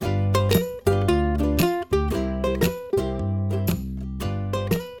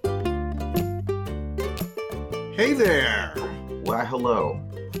Hey there. Why, hello.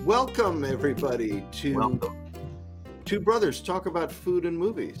 Welcome, everybody, to Welcome. Two Brothers Talk About Food and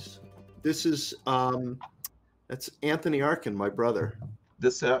Movies. This is, that's Anthony Arkin, my brother.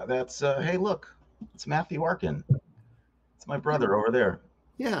 Hey, look, it's Matthew Arkin. It's my brother over there.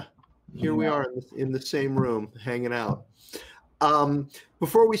 Yeah, here we are in the same room, hanging out.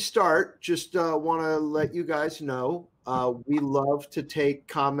 Before we start, just want to let you guys know, we love to take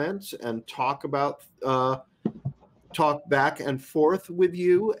comments and talk back and forth with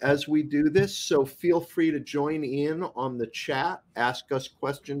you as we do this. So feel free to join in on the chat, ask us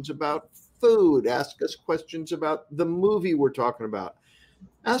questions about food, ask us questions about the movie we're talking about,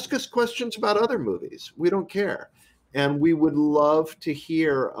 ask us questions about other movies. We don't care. And we would love to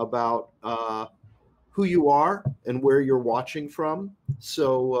hear about who you are and where you're watching from.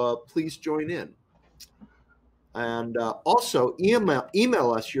 So please join in. And also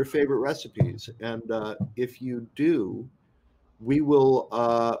email us your favorite recipes. And if you do, we will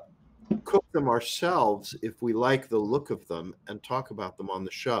cook them ourselves if we like the look of them and talk about them on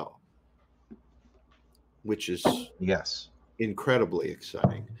the show, which is incredibly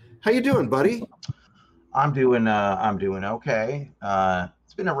exciting. How you doing, buddy? I'm doing okay.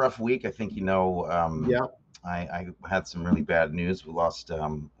 It's been a rough week. I think I had some really bad news. We lost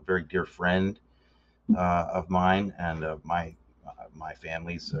a very dear friend of mine and of my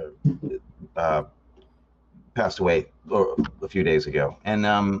family's passed away a few days ago. And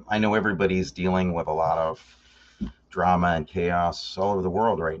I know everybody's dealing with a lot of drama and chaos all over the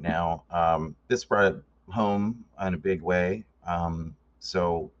world right now. This brought it home in a big way.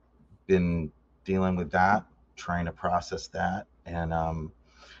 So been dealing with that, trying to process that. And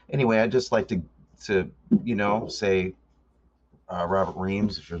anyway, I'd just like to say, Robert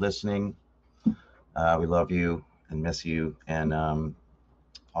Reams, if you're listening, we love you and miss you. And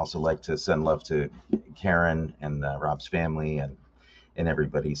also like to send love to Karen and Rob's family and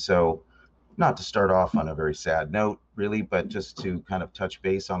everybody. So not to start off on a very sad note, really, but just to kind of touch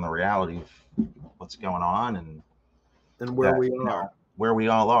base on the reality of what's going on and where we are. Where we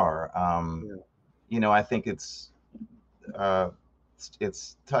all are. I think it's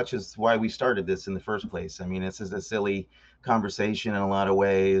touches why we started this in the first place. I mean, this is a silly conversation in a lot of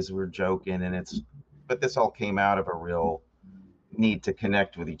ways. We're joking, but this all came out of a real need to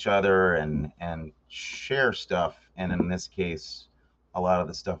connect with each other and share stuff. And in this case, a lot of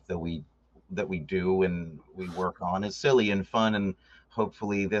the stuff that we do and we work on is silly and fun, and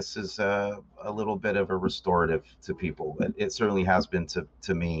hopefully this is a little bit of a restorative to people. It certainly has been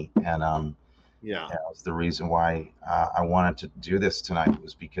to me. And it's the reason why I wanted to do this tonight,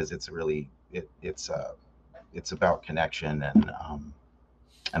 was because it's really it's about connection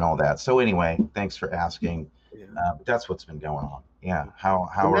and all that. So anyway, thanks for asking. That's what's been going on. How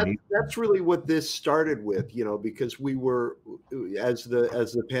are you? That's really what this started with, because we were, as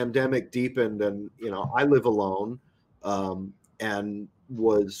the pandemic deepened, and I live alone, and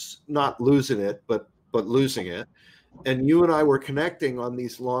was not losing it, but losing it. And you and I were connecting on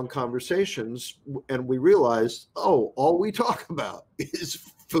these long conversations, and we realized, all we talk about is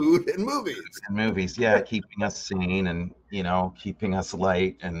food and movies. Keeping us sane and keeping us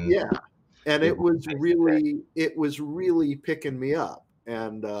light and and it was really picking me up.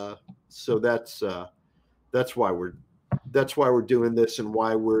 And so that's why we're doing this and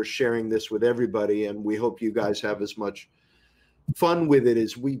why we're sharing this with everybody. And we hope you guys have as much fun with it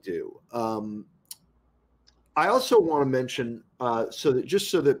as we do. I also want to mention, so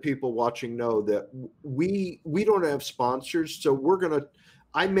that people watching know that we don't have sponsors. So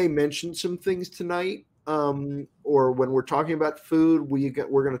I may mention some things tonight, or when we're talking about food, we're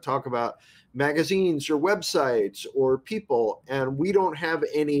going to talk about magazines or websites or people, and we don't have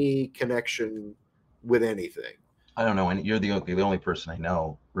any connection with anything. I don't know, and you're the only person I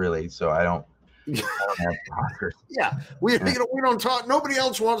know, really. So I don't have sponsors. We don't talk. Nobody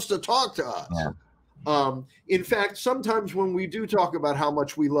else wants to talk to us. In fact, sometimes when we do talk about how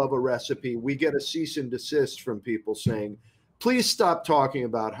much we love a recipe, we get a cease and desist from people saying, please stop talking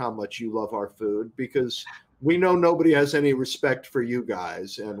about how much you love our food, because we know nobody has any respect for you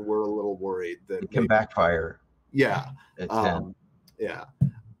guys, and we're a little worried that it can backfire.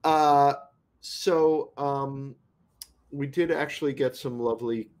 So we did actually get some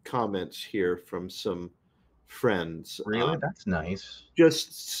lovely comments here from some friends. Really? That's nice.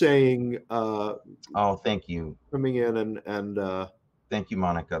 Just saying. Thank you. Coming in and. Thank you,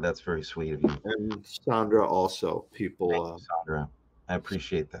 Monica. That's very sweet of you. And Sandra also. Thank you, Sandra. I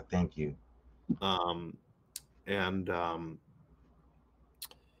appreciate that. Thank you.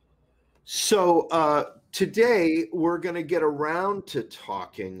 So today we're going to get around to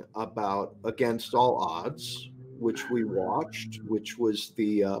talking about Against All Odds, which we watched, which was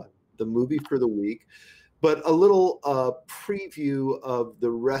the movie for the week, but a little preview of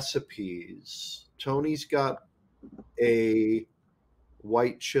the recipes. Tony's got a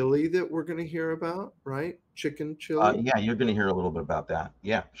white chili that we're going to hear about, right? Chicken chili. Yeah, you're going to hear a little bit about that.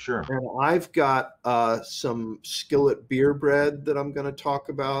 Yeah, sure. And I've got some skillet beer bread that I'm going to talk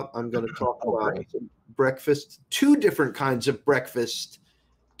about. I'm going to talk about breakfast, two different kinds of breakfast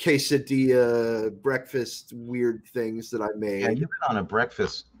quesadilla, breakfast weird things that I made. Yeah, you've been on a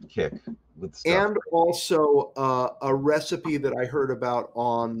breakfast kick with stuff. And also a recipe that I heard about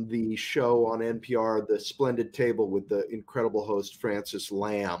on the show on NPR, The Splendid Table, with the incredible host Francis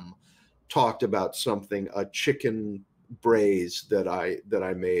Lamb, talked about something, a chicken braise that I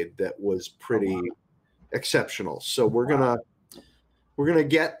made that was pretty exceptional. So we're gonna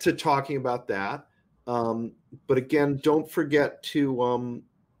get to talking about that. But again, don't forget to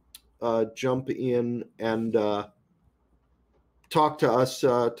jump in and talk to us.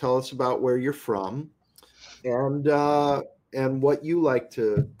 Tell us about where you're from, and what you like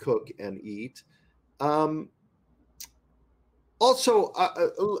to cook and eat. Also,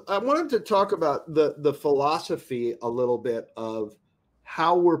 I wanted to talk about the philosophy a little bit of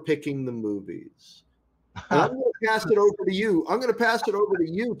how we're picking the movies. And I'm going to pass it over to you. I'm going to pass it over to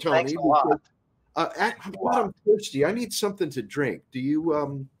you, Tony. Thanks a lot. I'm thirsty. I need something to drink. Do you?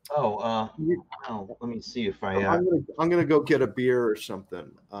 Let me see if I. I'm gonna go get a beer or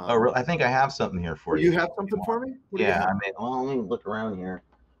something. I think I have something here for you. You have something for me? Yeah, I mean, well, let me look around here.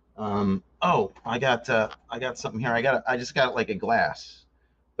 I got something here. I just got like a glass,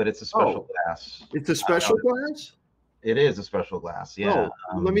 but it's a special glass. It's a special glass? It is a special glass. Yeah.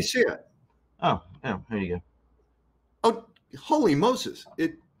 Let me see it. Oh, yeah. Here you go. Oh, holy Moses!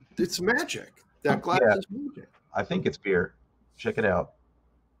 It's magic. That glass is magic. I think it's beer. Check it out.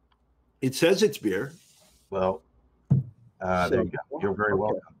 It says it's beer. Well, there you go. You're very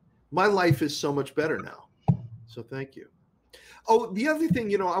welcome. My life is so much better now. So thank you. Oh, the other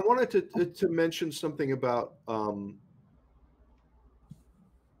thing, I wanted to mention something about,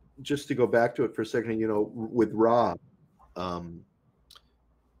 just to go back to it for a second, with Rob,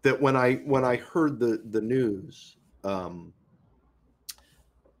 that when I heard the news,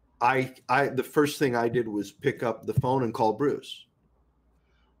 the first thing I did was pick up the phone and call Bruce.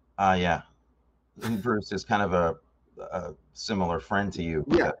 Yeah. Bruce is kind of a similar friend to you.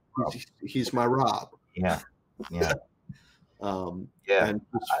 Yeah, he's my Rob. Yeah. And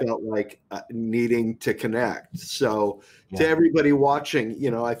just felt like needing to connect. So to everybody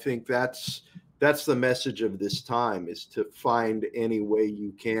watching, I think that's the message of this time, is to find any way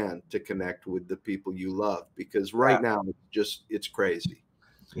you can to connect with the people you love, because right now it's crazy.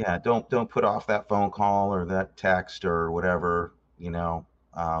 Yeah, don't put off that phone call or that text or whatever,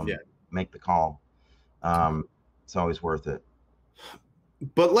 make the call. It's always worth it.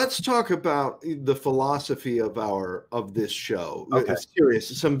 But let's talk about the philosophy of this show. Okay. It's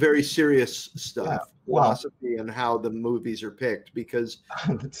serious, some very serious stuff, philosophy and how the movies are picked, because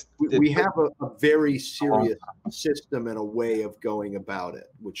we have a very serious system and a way of going about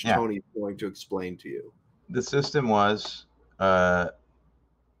it, which Tony's going to explain to you. The system was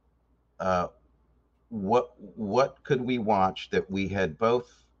what could we watch that we had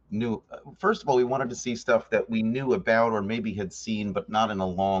both knew. First of all, we wanted to see stuff that we knew about or maybe had seen, but not in a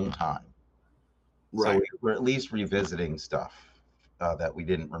long time. Right. So we were at least revisiting stuff that we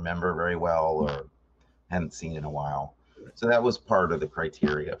didn't remember very well or hadn't seen in a while. So that was part of the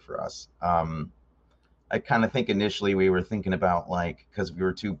criteria for us. I kind of think initially we were thinking about, like, because we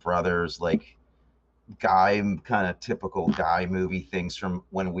were two brothers, like kind of typical guy movie things from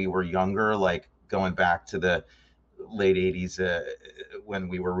when we were younger, like going back to the late 80s when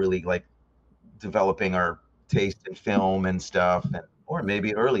we were really like developing our taste in film and stuff, or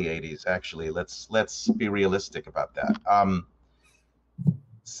maybe early 80s actually. Let's be realistic about that.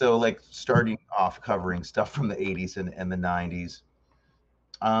 So like starting off covering stuff from the 80s and the 90s,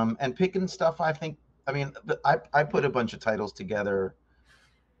 and picking stuff. I put a bunch of titles together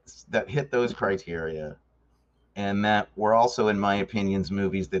that hit those criteria, and that were also, in my opinions,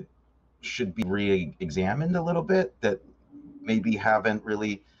 movies that should be re-examined a little bit, that maybe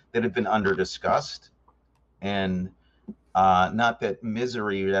that have been under discussed. And not that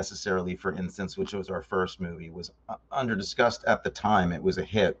Misery necessarily, for instance, which was our first movie, was under discussed at the time. It was a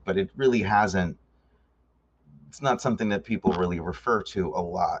hit, but it really hasn't. It's not something that people really refer to a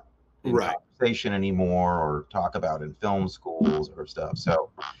lot in conversation anymore, or talk about in film schools or stuff. So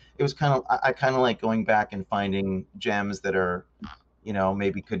it was I kind of like going back and finding gems that are,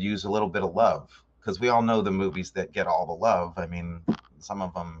 maybe could use a little bit of love, because we all know the movies that get all the love. I mean, some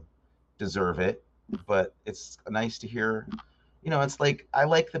of them deserve it, but it's nice to hear. It's like I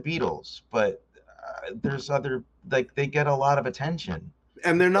like the Beatles, but there's other, like, they get a lot of attention.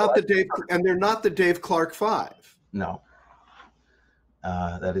 And they're not the Dave Clark Five. No,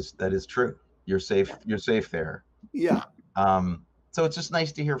 that is true. You're safe. You're safe there. Yeah. So it's just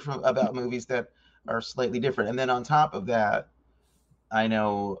nice to hear about movies that are slightly different. And then on top of that, I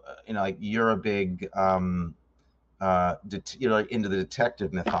know, like you're a big, like into the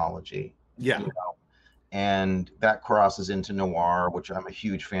detective mythology. Yeah. And that crosses into noir, which I'm a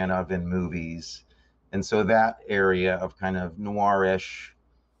huge fan of in movies. And so that area of kind of noirish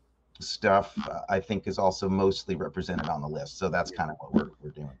stuff, I think, is also mostly represented on the list. So that's kind of what we're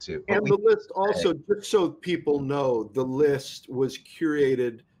doing too. And the list also, just so people know, the list was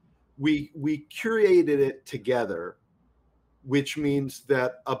curated. We curated it together, which means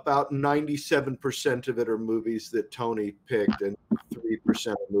that about 97% of it are movies that Tony picked and 3%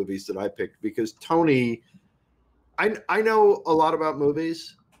 of movies that I picked, because Tony, I know a lot about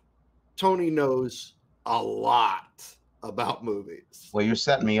movies. Tony knows a lot about movies. Well, you're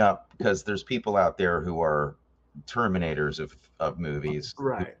setting me up, because there's people out there who are terminators of movies.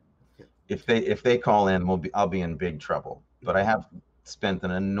 Right. If they call in, I'll be in big trouble. But I have spent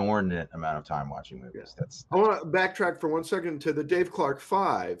an inordinate amount of time watching movies. Yeah. I want to backtrack for 1 second to the Dave Clark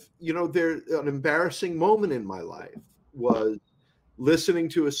Five. There's an embarrassing moment in my life was listening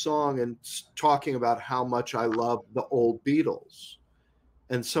to a song and talking about how much I love the old Beatles,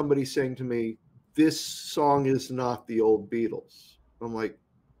 and somebody saying to me, "This song is not the old Beatles." I'm like,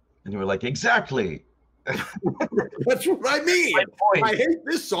 and you were like, exactly. That's what I mean. I hate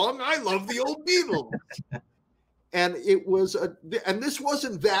this song. I love the old Beatles. And and this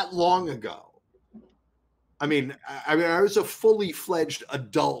wasn't that long ago. I mean, I was a fully fledged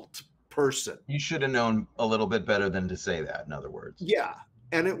adult person. You should have known a little bit better than to say that, in other words. Yeah.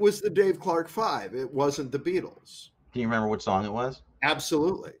 And it was the Dave Clark Five. It wasn't the Beatles. Can you remember what song it was?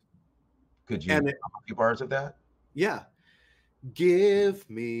 Absolutely. Could you a few bars of that? Yeah. Give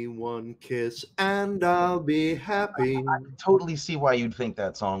me one kiss and I'll be happy. I totally see why you'd think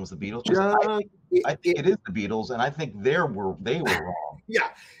that song was the Beatles. I think it is the Beatles, and I think they were wrong. Yeah.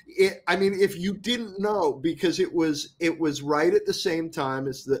 I mean, if you didn't know, because it was right at the same time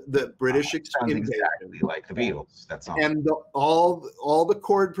as the British invasion. Exactly like the Beatles. That song. And all the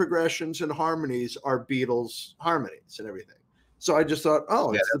chord progressions and harmonies are Beatles harmonies and everything. So I just thought,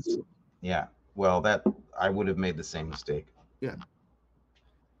 oh, yeah. Well, that I would have made the same mistake. Yeah.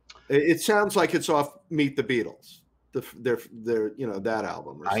 It sounds like it's off Meet the Beatles. Their that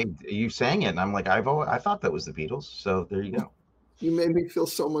album. You sang it, and I'm like, I thought that was the Beatles. So there you go. You made me feel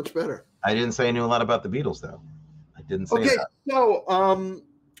so much better. I didn't say I knew a lot about the Beatles, though. I didn't say that. So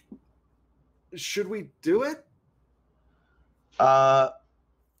should we do it?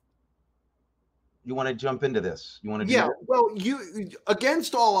 You want to jump into this? You want to do it? Well, you,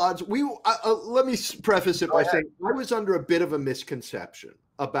 against all odds, let me preface it by saying I was under a bit of a misconception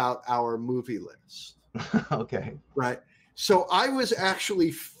about our movie list. Okay. Right. So I was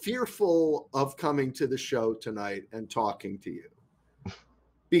actually fearful of coming to the show tonight and talking to you,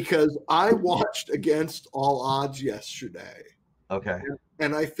 because I watched Against All Odds yesterday. Okay.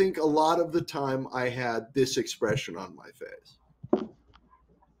 And I think a lot of the time I had this expression on my face.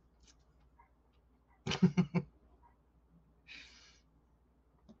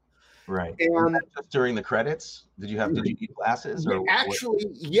 Right. And just during the credits, did you need glasses? Or actually,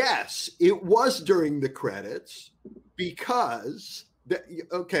 yes, it was during the credits, because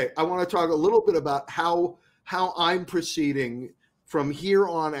I want to talk a little bit about how I'm proceeding from here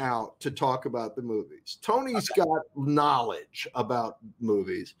on out to talk about the movies. Tony's got knowledge about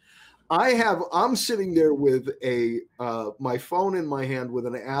movies. I'm sitting there with my phone in my hand with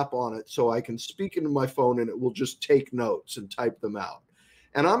an app on it, so I can speak into my phone and it will just take notes and type them out.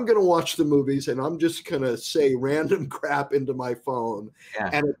 And I'm going to watch the movies, and I'm just going to say random crap into my phone. Yeah.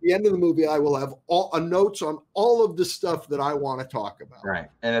 And at the end of the movie, I will have notes on all of the stuff that I want to talk about. Right.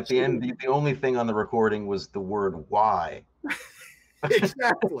 And at the end, the only thing on the recording was the word "why."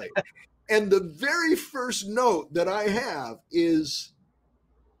 Exactly. And the very first note that I have is,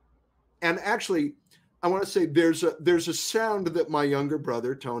 and actually, I want to say there's a sound that my younger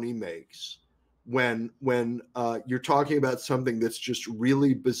brother Tony makes when you're talking about something that's just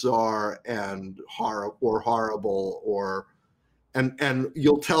really bizarre and horrible, and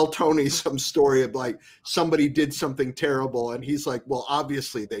you'll tell Tony some story of like somebody did something terrible, and he's like, well,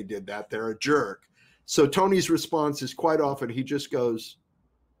 obviously they did that, they're a jerk. So Tony's response is quite often he just goes,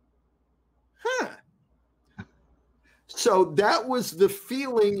 huh. So that was the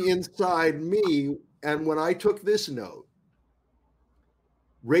feeling inside me. And when I took this note,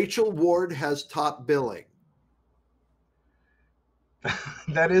 Rachel Ward has top billing.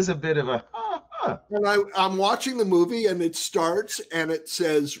 That is a bit of a. And I'm watching the movie and it starts and it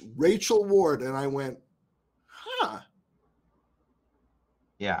says Rachel Ward. And I went, huh.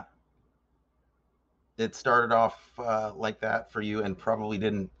 Yeah. It started off like that for you and probably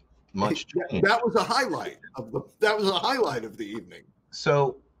didn't much change. That was a highlight of the evening.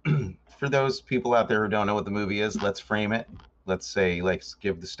 So for those people out there who don't know what the movie is, let's frame it. Let's say, let's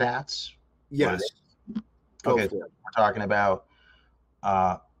give the stats. Yes. Okay, so we're talking about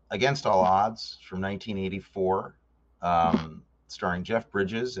Against All Odds from 1984, starring Jeff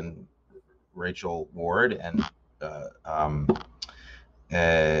Bridges and Rachel Ward and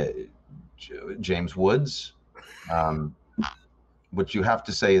James Woods. What you have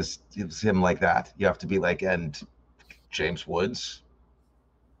to say is him like that. You have to be like, and James Woods.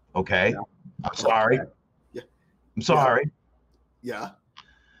 Okay. Yeah. I'm sorry. Yeah. I'm sorry. Yeah.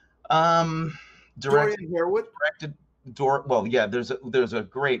 Directed, Harewood. Well, yeah, there's a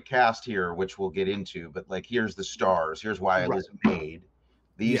great cast here, which we'll get into, but like, here's the stars. Here's why it was made.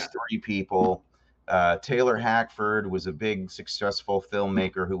 These three people. Taylor Hackford was a big, successful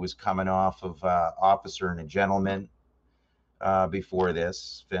filmmaker who was coming off of Officer and a Gentleman before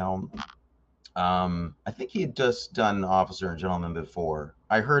this film. I think he had just done Officer and Gentleman before.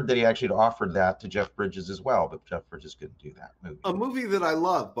 I heard that he actually offered that to Jeff Bridges as well, but Jeff Bridges couldn't do that movie. A movie that I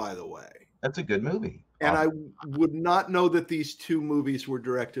love, by the way. That's a good movie. And I would not know that these two movies were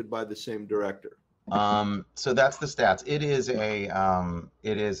directed by the same director. So that's the stats. It is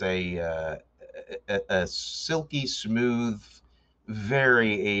a silky smooth,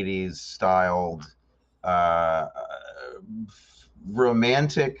 very 80s styled,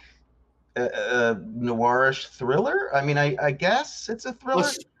 romantic, noirish thriller. I mean, I guess it's a thriller.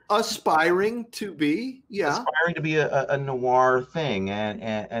 Aspiring to be, aspiring to be a noir thing,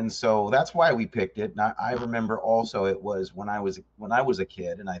 and so that's why we picked it. And I remember also it was when I was a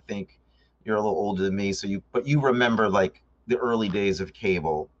kid, and I think you're a little older than me, so you remember like the early days of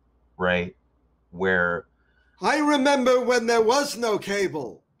cable, right? Where I remember when there was no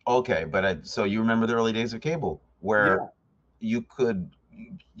cable. Okay, but so you remember the early days of cable where you could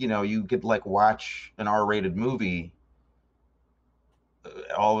like watch an R-rated movie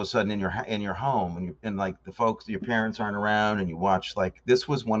all of a sudden in your home, and like the folks, your parents aren't around, and you watch, like, this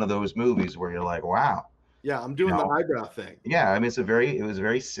was one of those movies where you're like, wow. Yeah, I'm doing the eyebrow thing. Yeah, I mean, it was a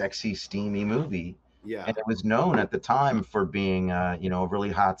very sexy, steamy movie. Yeah. And it was known at the time for being a really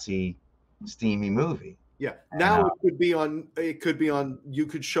hotsy, steamy movie. Yeah. Now it could be on, you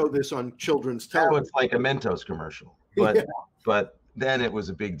could show this on children's television. Now it's like a Mentos commercial. But but then it was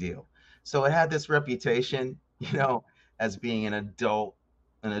a big deal. So it had this reputation, as being an adult,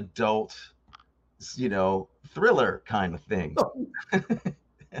 thriller kind of thing.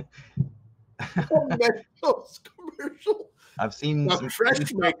 Mentos commercial. I've seen some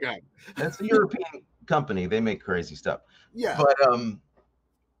fresh makeup. That's a European company. They make crazy stuff. Yeah. But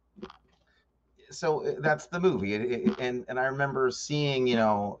so that's the movie, and I remember seeing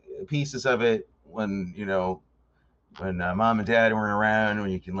pieces of it when mom and dad weren't around, when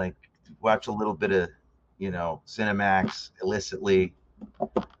you can like watch a little bit of Cinemax illicitly.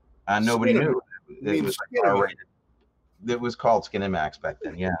 Nobody knew it was like R-rated. It was called Skinemax back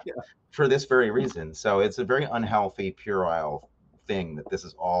then. Yeah. For this very reason. So it's a very unhealthy, puerile thing that this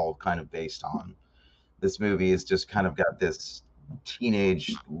is all kind of based on. This movie has just kind of got this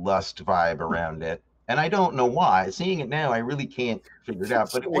teenage lust vibe around it, and I don't know why. Seeing it now, I really can't figure it out,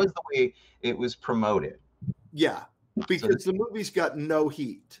 but it was the way it was promoted. Yeah, because the movie's got no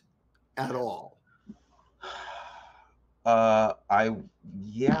heat at all. I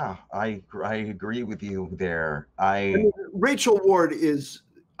agree with you there. Rachel Ward is,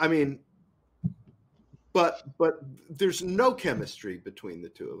 but there's no chemistry between the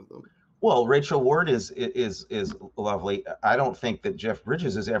two of them. Well, Rachel Ward is lovely. I don't think that Jeff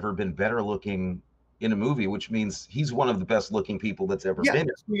Bridges has ever been better looking in a movie, which means he's one of the best looking people that's ever been.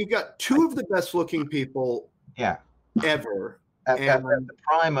 You got two of the best looking people ever. At the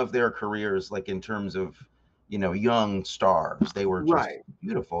prime of their careers, like in terms of, young stars. They were just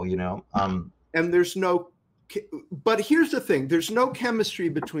beautiful, And there's but here's the thing, there's no chemistry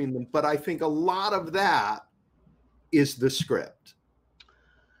between them, but I think a lot of that is the script.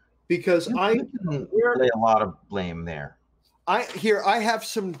 Because I lay a lot of blame there. I have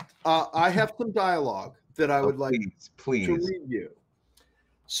some dialogue that I would like to read you.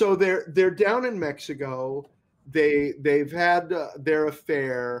 So they're down in Mexico. They've had their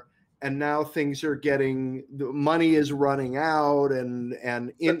affair, and now things are getting, the money is running out, and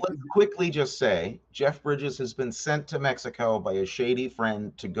let's quickly just say Jeff Bridges has been sent to Mexico by a shady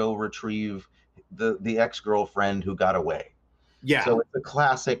friend to go retrieve the ex-girlfriend who got away. Yeah. So it's a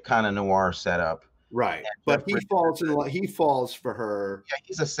classic kind of noir setup. Right. But he falls for her. Yeah,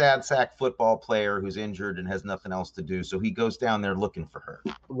 he's a sad sack football player who's injured and has nothing else to do. So he goes down there looking for her.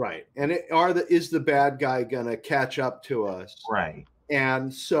 Right. And is the bad guy going to catch up to us? Right.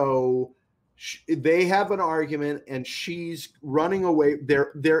 And so they have an argument, and she's running away.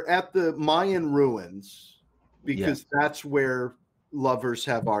 They're at the Mayan ruins, because that's where lovers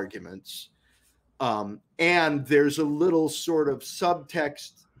have arguments. And there's a little sort of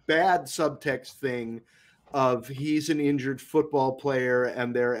bad subtext thing of he's an injured football player,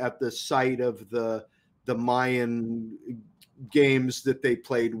 and they're at the site of the Mayan games that they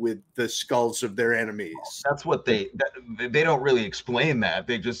played with the skulls of their enemies. That's what they don't really explain that.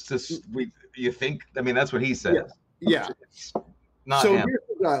 They you think, I mean, that's what he says. Yeah. Not so him. Here's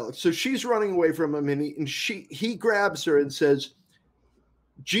the dialogue. So she's running away from him, and he grabs her and says,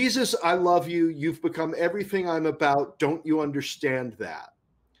 "Jesus, I love you. You've become everything I'm about. Don't you understand that?"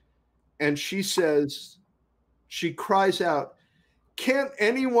 And she cries out, "Can't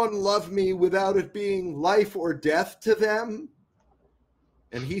anyone love me without it being life or death to them?"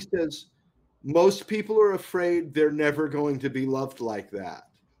 And he says, "Most people are afraid they're never going to be loved like that."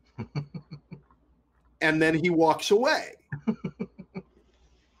 And then he walks away.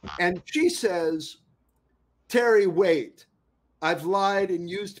 And she says, "Terry, wait. I've lied and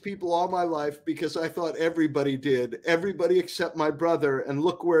used people all my life because I thought everybody did. Everybody except my brother. And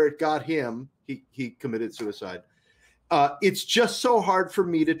look where it got him." He committed suicide. "It's just so hard for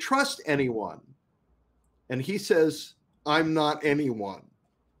me to trust anyone." And he says, "I'm not anyone.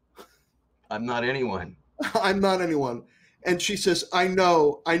 I'm not anyone. I'm not anyone." And she says, I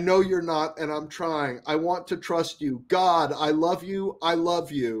know you're not, and I'm trying. I want to trust you. God, I love you. I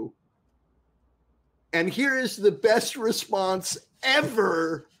love you." And here is the best response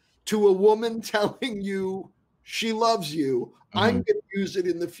ever to a woman telling you she loves you. Mm-hmm. I'm going to use it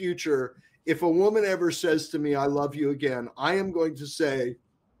in the future. If a woman ever says to me, "I love you" again, I am going to say,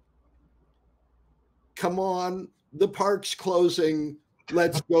 "Come on, the park's closing.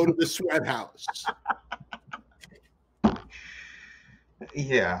 Let's go to the sweat house."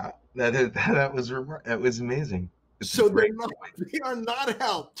 Yeah, that was amazing. So they are not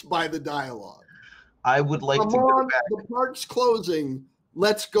helped by the dialogue. I would like to go back. The park's closing.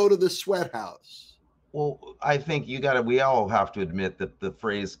 Let's go to the sweat house. Well, I think we all have to admit that the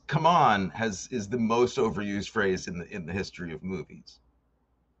phrase "come on" is the most overused phrase in the history of movies.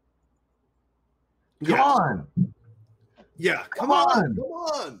 Come on. Yeah, come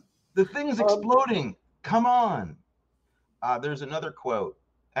on. The thing's exploding. Come on. There's another quote.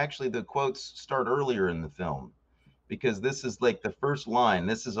 Actually, the quotes start earlier in the film, because this is like the first line.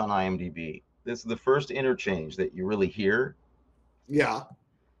 This is on IMDb. This is the first interchange that you really hear. Yeah.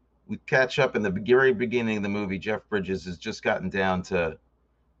 We catch up in the very beginning of the movie. Jeff Bridges has just gotten down to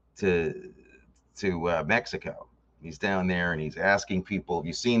Mexico. He's down there and he's asking people, "Have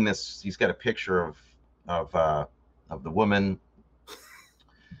you seen this?" He's got a picture of the woman,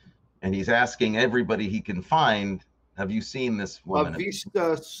 and he's asking everybody he can find, "Have you seen this woman?" ¿Has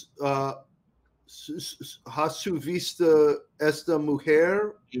vista esta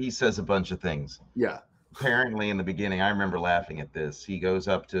mujer? He says a bunch of things. Yeah. Apparently, in the beginning, I remember laughing at this. He goes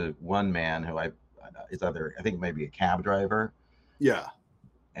up to one man who I think maybe a cab driver. Yeah.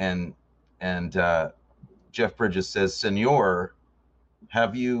 And Jeff Bridges says, "Senor,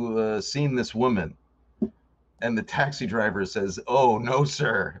 have you seen this woman?" And the taxi driver says, "Oh, no,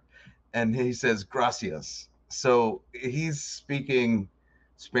 sir." And he says, "Gracias." So he's speaking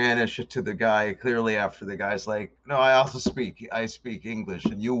Spanish to the guy, clearly after the guy's like, "No, I speak English,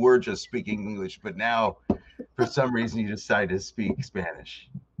 and you were just speaking English, but now for some reason you decided to speak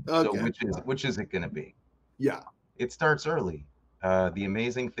Spanish." Okay. So which is it going to be? Yeah. It starts early. The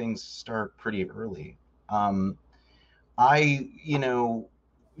amazing things start pretty early.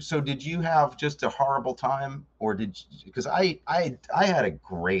 So did you have just a horrible time, or because I had a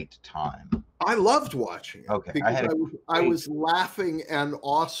great time. I loved watching it. Okay. I was laughing and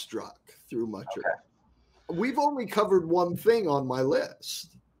awestruck through much of it. We've only covered one thing on my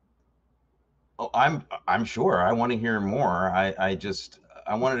list. Oh, I'm sure. I want to hear more. I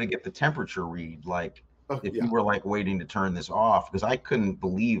wanted to get the temperature read, like you were like waiting to turn this off, because I couldn't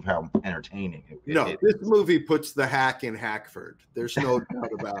believe how entertaining it was. This movie puts the hack in Hackford. There's no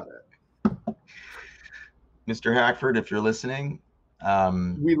doubt about it. Mr. Hackford, if you're listening,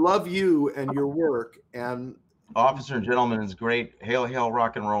 we love you and your work, and Officer and Gentleman is great. Hail, Hail,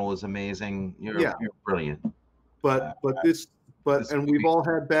 Rock and Roll is amazing. Yeah, You're brilliant. but This and we've movie, all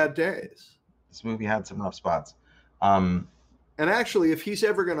had bad days. this movie had some rough spots. And actually, if he's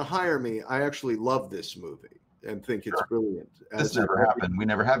ever going to hire me, I actually love this movie and think it's brilliant. This never happened. We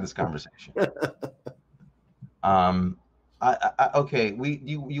never had this conversation. Okay,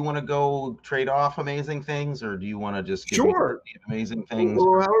 you want to go trade off amazing things, or do you want to just give me amazing things?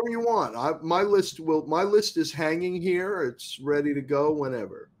 Or however you want. My list is hanging here. It's ready to go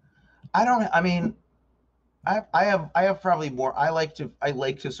whenever. I mean, I have probably more. I like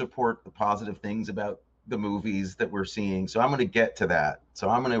to support the positive things about the movies that we're seeing. So I'm going to get to that. So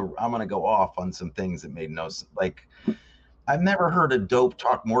I'm going to go off on some things that made no sense. Like, I've never heard a dope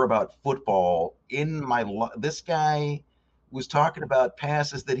talk more about football in my life. This guy was talking about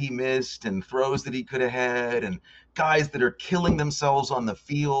passes that he missed and throws that he could have had and guys that are killing themselves on the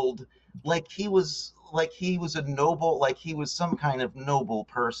field. Like he was a noble, like he was some kind of noble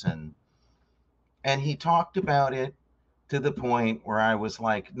person. And he talked about it to the point where I was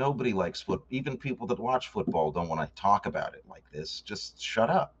like, nobody likes football. Even people that watch football don't want to talk about it like this. Just shut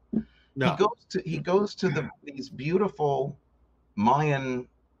up. No. He goes to these beautiful Mayan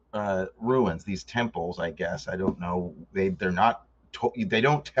ruins, these temples, I guess. I don't know. They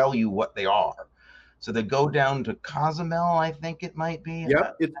don't tell you what they are. So they go down to Cozumel, I think it might be.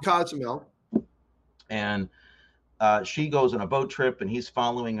 Yep, it's Cozumel. And she goes on a boat trip, and he's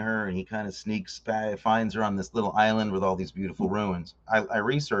following her, and he kind of sneaks by, finds her on this little island with all these beautiful ruins. I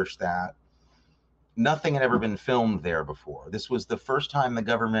researched that. Nothing had ever been filmed there before. This was the first time the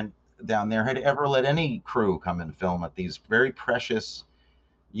government down there had ever let any crew come and film at these very precious,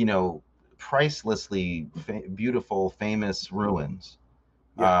 pricelessly beautiful, famous ruins.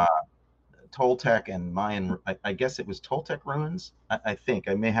 Yeah. Toltec and Mayan, I guess it was Toltec ruins. I think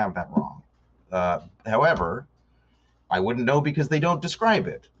I may have that wrong. However, I wouldn't know because they don't describe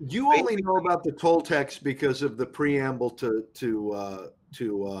it. You only know about the Toltecs because of the preamble to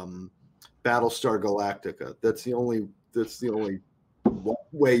Battlestar Galactica. That's the only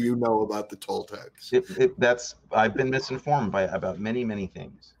way you know about the Toltecs. I've been misinformed about many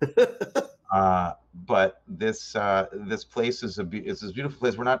things. But this place is it's this beautiful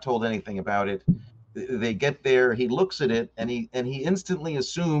place. We're not told anything about it. They get there, he looks at it, and he instantly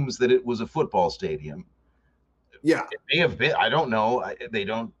assumes that it was a football stadium. Yeah, it may have been. I don't know. They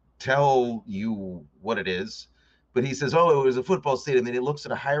don't tell you what it is, but he says, "Oh, it was a football stadium." And he looks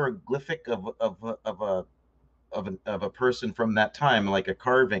at a hieroglyphic of a person from that time, like a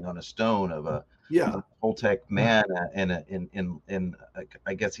carving on a stone of a Toltec man, and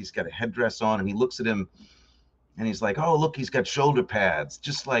I guess he's got a headdress on, and he looks at him, and he's like, "Oh, look, he's got shoulder pads,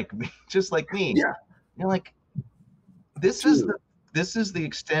 just like me." Yeah, you're like, this is the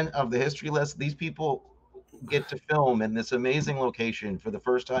extent of the history lesson. These people get to film in this amazing location for the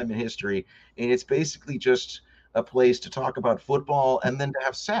first time in history, and it's basically just a place to talk about football and then to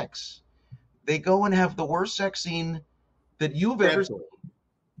have sex. They go and have the worst sex scene that you've ever seen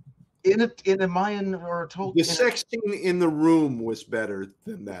in a Mayan or a Tolkien. The sex scene in the room was better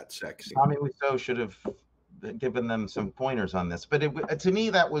than that sex scene. Tommy Wiseau should have given them some pointers on this, but to me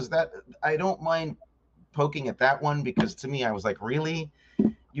that I don't mind poking at that one, because to me I was like, really,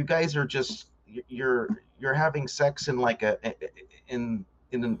 you guys are just you're having sex in like you're in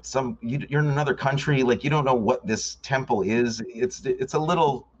another country, like you don't know what this temple is. It's a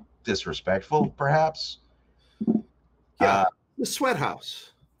little disrespectful, perhaps. Yeah, the sweat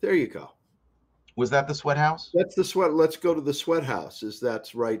house. There you go. Was that the sweat house? That's the sweat. Let's go to the sweat house.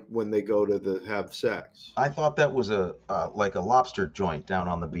 That's right when they go to have sex. I thought that was like a lobster joint down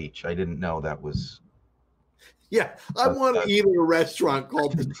on the beach. I didn't know that was. Yeah, I want to eat at a restaurant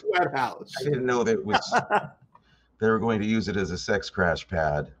called the Sweat House. I didn't know that it was. They were going to use it as a sex crash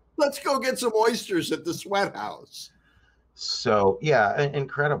pad. Let's go get some oysters at the Sweat House. So yeah,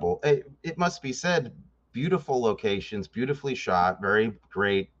 incredible. It must be said, beautiful locations, beautifully shot, very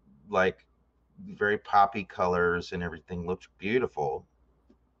great, like very poppy colors and everything looked beautiful,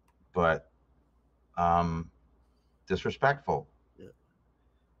 but disrespectful. Yeah.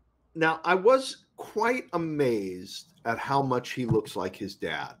 Now, I was quite amazed at how much he looks like his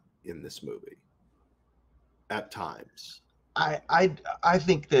dad in this movie at times. I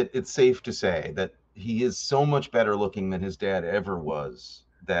think that it's safe to say that he is so much better looking than his dad ever was.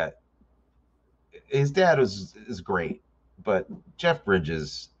 That his dad is great, but Jeff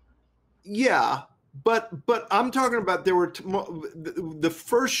Bridges. Yeah, but I'm talking about there were the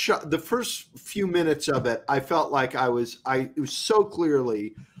first shot, the first few minutes of it. I felt like I was so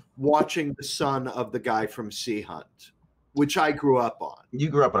clearly watching the son of the guy from Sea Hunt. which I grew up on. You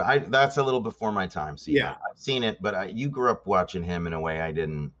grew up on that's a little before my time. See, Yeah. I've seen it, but you grew up watching him in a way I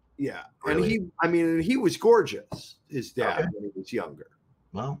didn't. Yeah. Really. And he was gorgeous, his dad, Okay. when he was younger.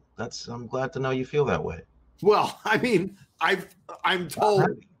 Well, I'm glad to know you feel that way. Well, I mean, I'm told.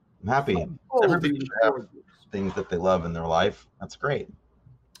 I'm happy. Everybody should have things that they love in their life. That's great.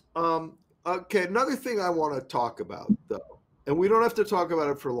 Okay, another thing I want to talk about, though, and we don't have to talk about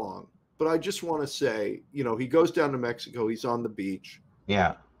it for long, but I just want to say, you know, he goes down to Mexico. He's on the beach.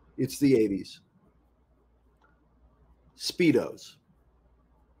 Yeah. It's the 80s. Speedos.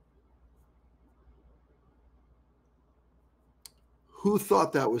 Who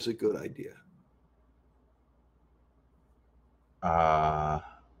thought that was a good idea? But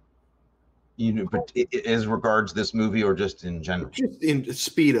as regards this movie or just in general? Just in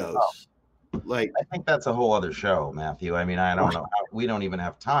Speedos. Oh. Like, I think that's a whole other show, Matthew. I mean, I don't know. We don't even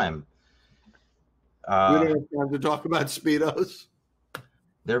have time. We don't have time to talk about Speedos.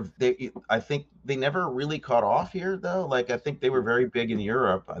 I think they never really caught off here, though. Like, I think they were very big in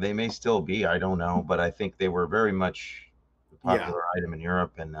Europe. They may still be. I don't know. But I think they were very much a popular item in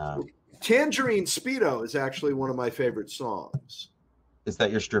Europe. And Tangerine Speedo is actually one of my favorite songs. Is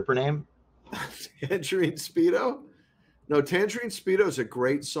that your stripper name? Tangerine Speedo? No, Tangerine Speedo is a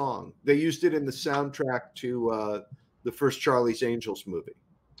great song. They used it in the soundtrack to the first Charlie's Angels movie.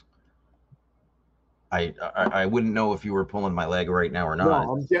 I wouldn't know if you were pulling my leg right now or not.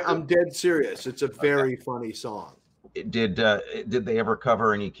 No, I'm dead serious. It's a very funny song. Did they ever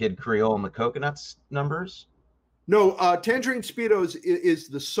cover any Kid Creole and the Coconuts numbers? No, Tangerine Speedo is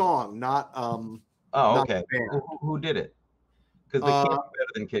the song, not okay. Who did it? Because they can't be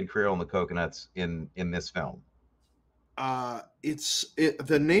better than Kid Creole and the Coconuts in this film.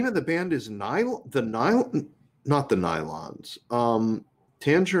 The name of the band is not the Nylons.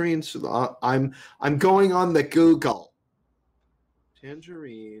 Tangerines. I'm going on the Google.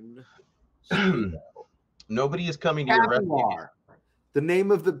 Tangerine. Nobody is coming to your rescue. The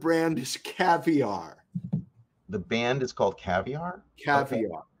name of the brand is Caviar. The band is called Caviar?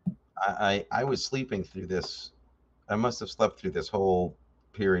 Caviar. Okay. I was sleeping through this. I must have slept through this whole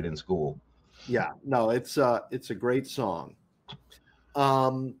period in school. Yeah, no, it's a great song.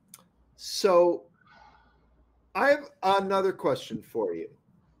 So I have another question for you.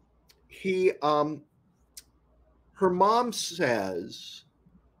 Her mom says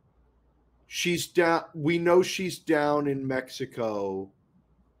she's down. We know she's down in Mexico.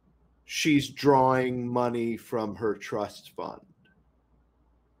 She's drawing money from her trust fund.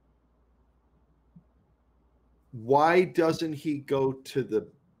 Why doesn't he go to the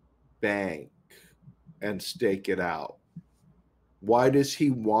bank and stake it out? Why does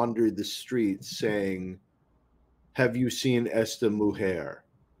he wander the streets saying, "Have you seen esta mujer"?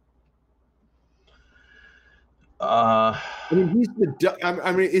 I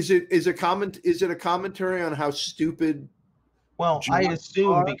mean, is it a commentary on how stupid? Well, I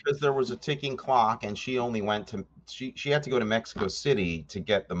assume because there was a ticking clock, and she only went to she had to go to Mexico City to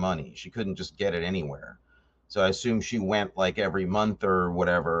get the money. She couldn't just get it anywhere. So I assume she went like every month or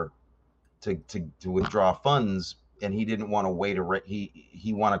whatever to withdraw funds, and he didn't want to wait.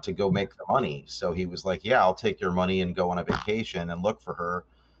 He wanted to go make the money. So he was like, "Yeah, I'll take your money and go on a vacation and look for her,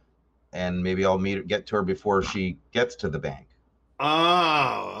 and maybe I'll get to her before she gets to the bank."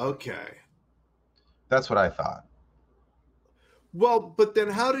 Oh, okay. That's what I thought. Well, but then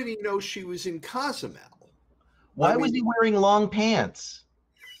how did he know she was in Cozumel? Why was he wearing long pants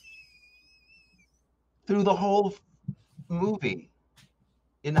through the whole movie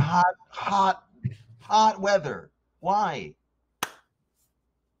in hot weather? Why?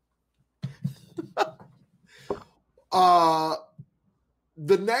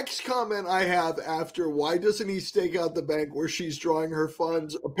 The next comment I have after why doesn't he stake out the bank where she's drawing her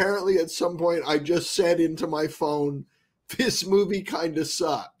funds? Apparently at some point I just said into my phone, this movie kind of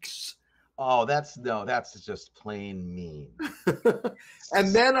sucks. Oh, that's just plain mean.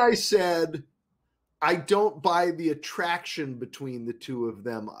 And then I said, I don't buy the attraction between the two of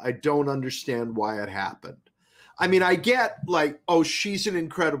them. I don't understand why it happened. I mean, I get like, oh, she's an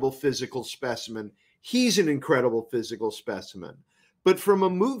incredible physical specimen. He's an incredible physical specimen. But from a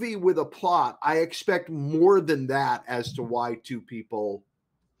movie with a plot, I expect more than that as to why two people.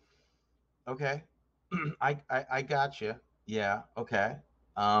 Okay. I got you. Yeah. Okay.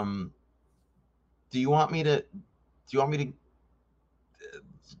 Do you want me to do you want me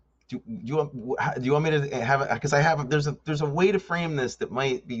to have it? Because there's a way to frame this that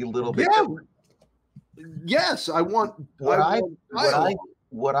might be a little bit different. Yes, I want what I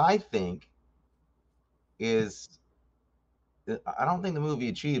think is, I don't think the movie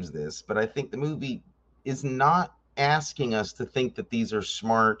achieves this, but I think the movie is not asking us to think that these are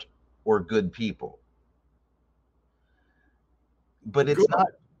smart or good people. But Good, it's not,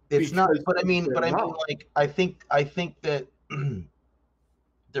 because but they're I mean, not. like, I think that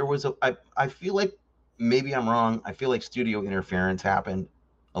there was I feel like, maybe I'm wrong. I feel like studio interference happened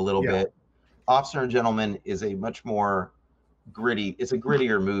a little Yeah. bit. Officer and Gentleman is a much more gritty, it's a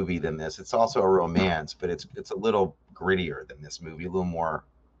grittier movie than this. It's also a romance, but it's a little grittier than this movie, a little more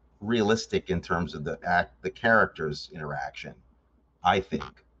realistic in terms of the characters interaction, I think,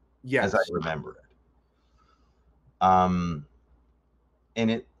 as I Yes. remember it. Um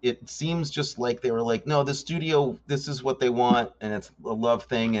and it seems just like they were like, no, the studio, this is what they want, and it's a love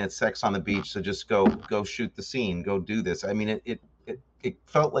thing, and it's sex on the beach, so just go shoot the scene, go do this. I mean, it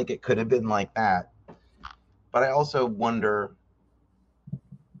felt like it could have been like that, but I also wonder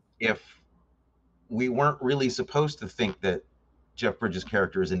if we weren't really supposed to think that Jeff Bridges'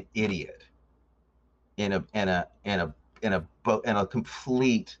 character is an idiot in a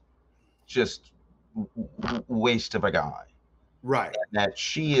complete just waste of a guy, Right. and that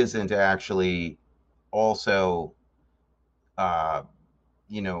she isn't actually also uh,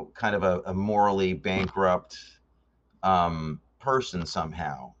 kind of a morally bankrupt person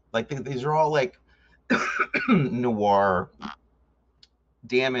somehow. Like these are all like noir,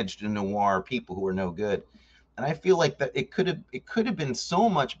 damaged and noir people who are no good. And I feel like that it could have been so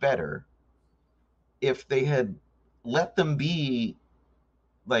much better if they had let them be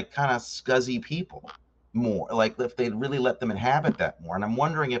like kind of scuzzy people more, like if they'd really let them inhabit that more. And I'm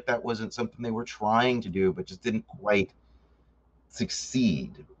wondering if that wasn't something they were trying to do but just didn't quite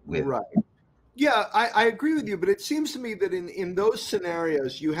succeed with. Right. Yeah, I agree with you, but it seems to me that in those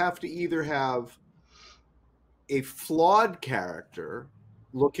scenarios, you have to either have a flawed character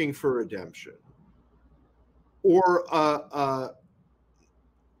looking for redemption, or a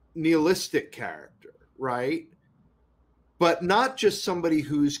nihilistic character, right? But not just somebody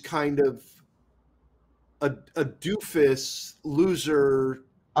who's kind of a doofus loser.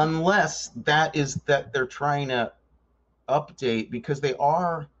 Unless that is that they're trying to update, because they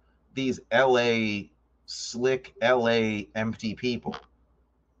are these LA slick LA empty people.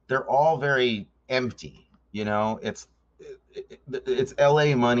 They're all very empty, it's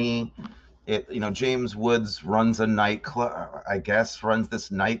LA money. James Woods runs a nightclub, I guess, runs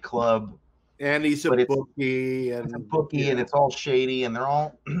this nightclub, And he's a but it's bookie, it's a and bookie and it's all shady and they're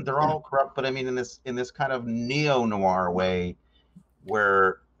all they're all corrupt. But I mean, in this kind of neo noir way,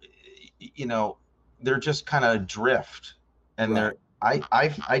 where you know they're just kind of adrift, and right, they're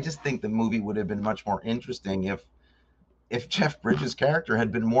I just think the movie would have been much more interesting if Jeff Bridges' character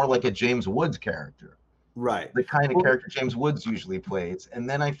had been more like a James Woods character, right. the kind of Well, character James Woods usually plays. And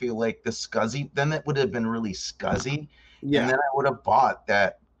then I feel like the scuzzy, then that would have been really scuzzy. And yeah, then I would have bought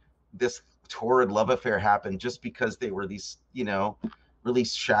that this torrid love affair happened just because they were these, really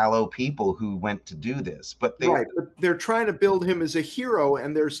shallow people who went to do this. But right. But they're trying to build him as a hero,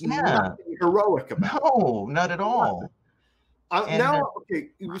 and there's yeah, nothing heroic about it. no, not at all. And Now, okay,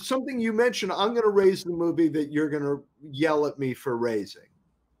 something you mentioned, I'm going to raise the movie that you're going to yell at me for raising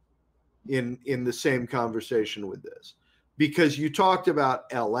in the same conversation with this, because you talked about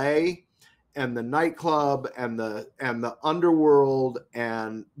L.A. and the nightclub and the underworld,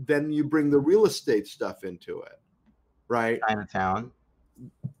 and then you bring the real estate stuff into it, right? Chinatown.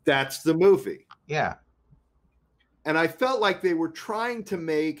 That's the movie. Yeah. And I felt like they were trying to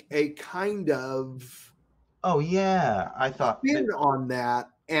make a kind of Oh yeah, I thought spin on that,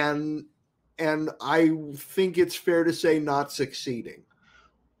 and I think it's fair to say not succeeding.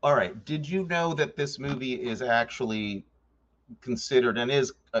 all right. Did you know that this movie is actually considered and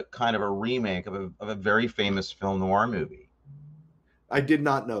is a kind of a remake of a very famous film noir movie I did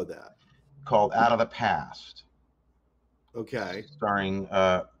not know that. called Out of the Past, Okay. starring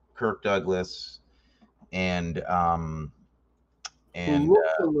Kirk Douglas and Who and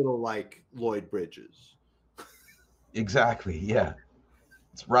looks a little like Lloyd Bridges. exactly, yeah.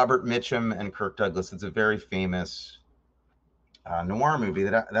 It's Robert Mitchum and Kirk Douglas. It's a very famous noir movie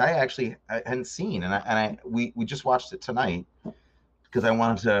that I actually I hadn't seen, and we just watched it tonight because I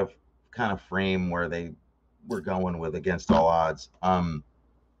wanted to kind of frame where they were going with Against All Odds. And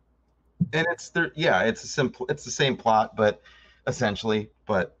it's the same plot, but essentially,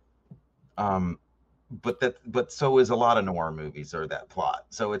 but so is a lot of noir movies or that plot.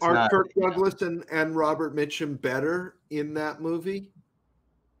 So it's Are not, Kirk Douglas and Robert Mitchum better in that movie?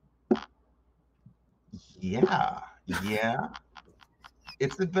 yeah,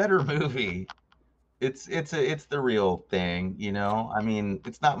 it's a better movie. It's the real thing, I mean,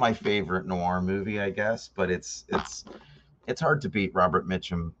 it's not my favorite noir movie, I guess, but it's hard to beat Robert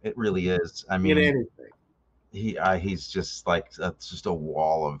Mitchum. It really is. I In mean, anything. he's just like just a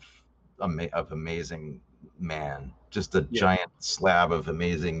wall of amazing man, just a Yeah. giant slab of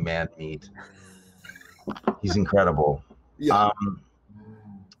amazing man meat. He's incredible. Yeah. Um,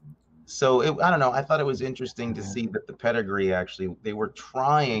 so I don't know. I thought it was interesting to see that the pedigree actually they were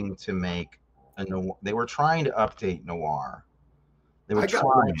trying to make a noir. They were trying to update noir. They were I got to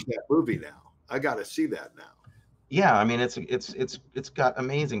watch trying. that movie now. I got to see that now. Yeah, I mean it's got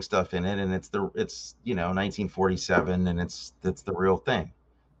amazing stuff in it, and it's 1947, and it's the real thing.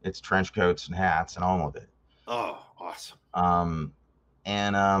 It's trench coats and hats and all of it. Oh, awesome. Um,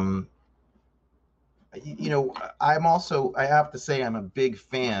 and I have to say I'm a big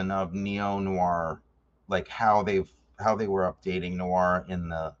fan of neo noir, like how they were updating noir in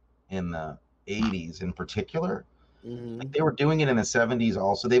the 80s in particular. Mm-hmm. Like they were doing it in the 70s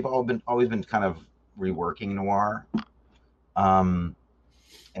also. They've always been kind of reworking noir. Um,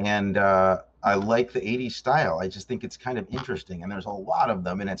 and I like the 80s style. I just think it's kind of interesting, and there's a lot of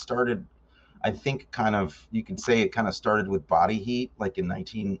them. And it started, I think, kind of you could say it kind of started with Body Heat, like in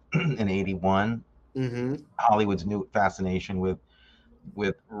 1981. Mm-hmm. Hollywood's new fascination with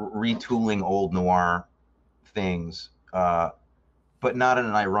retooling old noir things, but not in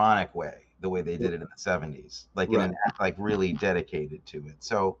an ironic way, the way they did it in the 70s, like in Right. an like really dedicated to it.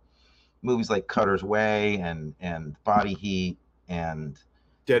 So movies like Cutter's Way and Body Heat and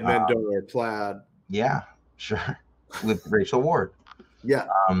Dead Men uh, Don't Wear Plaid. yeah, sure, with Rachel Ward. Yeah.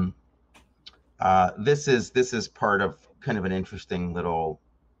 Um, this is part of kind of an interesting little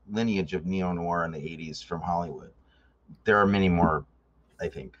lineage of neo noir in the 80s from Hollywood. There are many more, I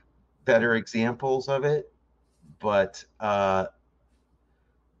think, better examples of it, but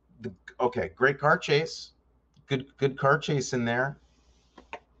okay, great car chase, good car chase in there,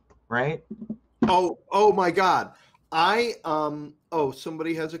 right? Oh my God.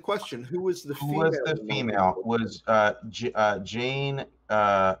 Somebody has a question. Who was the Who female? was the female? Was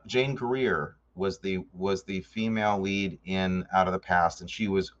Jane Greer was the female lead in Out of the Past, and she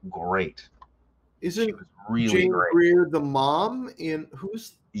was great. She Isn't was really Jane great. Greer the mom in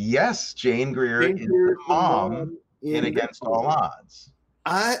who's Yes, Jane Greer Jane is the Greer the mom in in this Against All movie? Odds.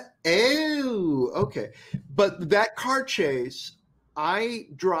 Okay. But that car chase, I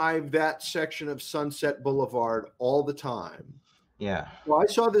drive that section of Sunset Boulevard all the time. Yeah. Well, I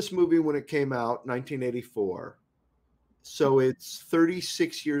saw this movie when it came out, 1984. So it's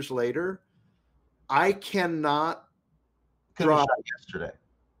 36 years later. I cannot Could have been drop. shot yesterday.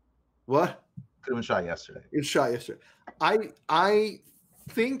 What? Could have been shot yesterday. It's shot yesterday. I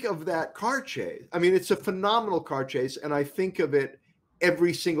think of that car chase. I mean, it's a phenomenal car chase, and I think of it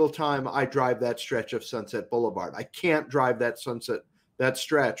every single time I drive that stretch of Sunset Boulevard. I can't drive that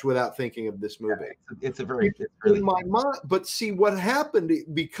stretch without thinking of this movie. Yeah, it's really in my mind. But see, what happened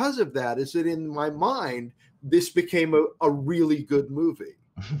because of that is that in my mind, this became a really good movie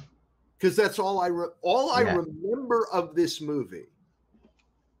because that's all I remember of this movie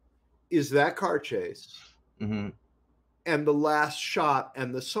is that car chase mm-hmm. and the last shot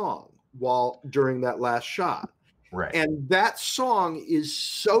and the song while during that last shot. Right. And that song is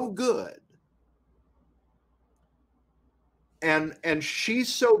so good. And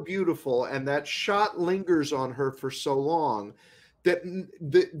she's so beautiful, and that shot lingers on her for so long that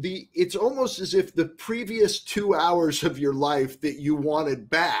it's almost as if the previous 2 hours of your life that you wanted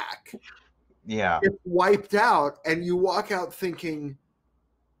back, it's wiped out, and you walk out thinking,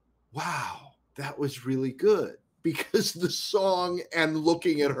 wow, that was really good because the song and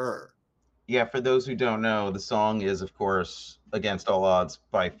looking at her. Yeah, for those who don't know, the song is, of course, Against All Odds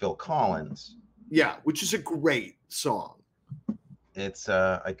by Phil Collins. Yeah, which is a great song. It's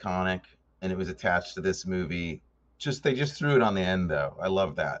iconic, and it was attached to this movie. They just threw it on the end, though. I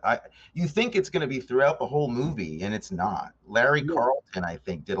love that. You think it's going to be throughout the whole movie, and it's not. Larry Carlton, I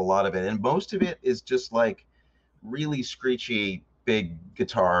think, did a lot of it, and most of it is just like really screechy, big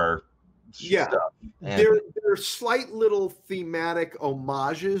guitar stuff. And there are slight little thematic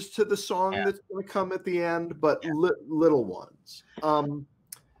homages to the song that's going to come at the end, but little ones.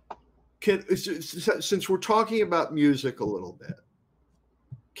 Since we're talking about music a little bit,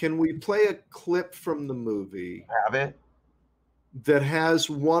 can we play a clip from the movie? Have it? That has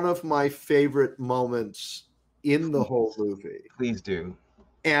one of my favorite moments in the whole movie. Please do.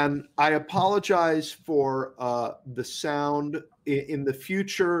 And I apologize for the sound. In the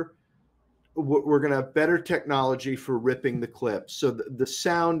future, we're going to have better technology for ripping the clip. So the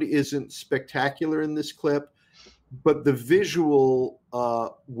sound isn't spectacular in this clip, but the visual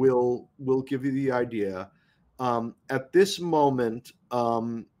will give you the idea. At this moment,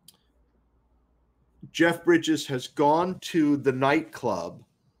 Jeff Bridges has gone to the nightclub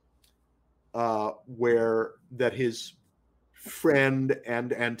where that his friend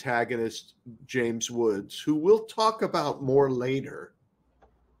and antagonist James Woods, who we'll talk about more later.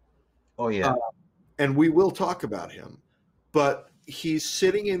 Oh yeah. And we will talk about him, but he's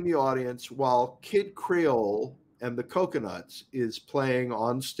sitting in the audience while Kid Creole and the Coconuts is playing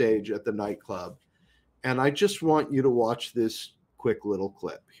on stage at the nightclub. And I just want you to watch this quick little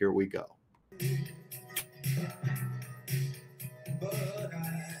clip. Here we go. But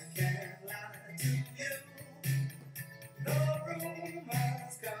I can't lie to you. No room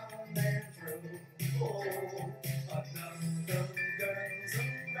has come and through. Oh, another girl's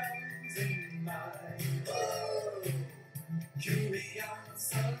arousing my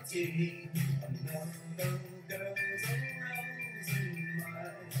curiosity. Another girl's arousing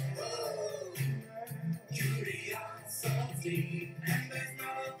my curiosity. And there's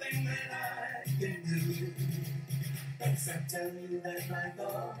nothing that I can do except tell you that my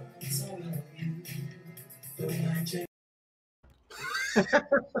thoughts all of you.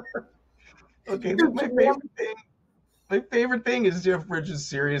 Okay, my favorite thing is Jeff Bridges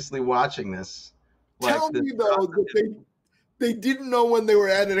seriously watching this. Tell me though that they didn't know when they were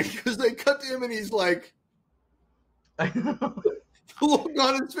editing, because they cut to him and he's like, the look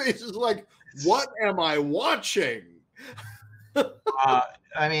on his face is like, what am I watching?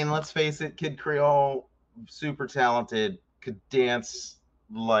 I mean, let's face it, Kid Creole, super talented, could dance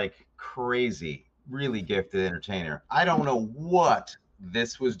like crazy, really gifted entertainer. I don't know what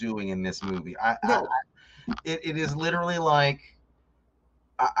this was doing in this movie. It is literally like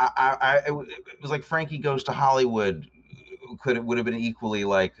it was like Frankie Goes to Hollywood. It would have been equally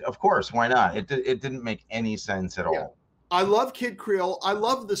like, of course, why not? It didn't make any sense at all. I love Kid Creole. I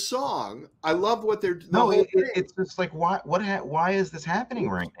love the song. I love what they're it's just like, why is this happening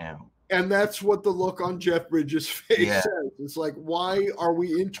right now? And that's what the look on Jeff Bridges' face says. It's like, why are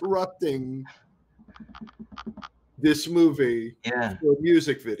we interrupting this movie for a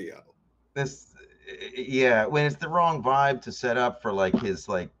music video? When it's the wrong vibe to set up for like his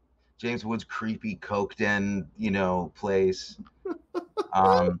like James Woods creepy coke den, place.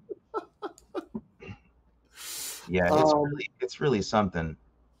 It's really something.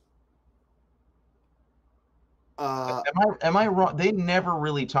 Am I wrong? They never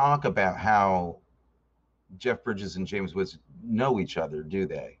really talk about how Jeff Bridges and James Woods know each other, do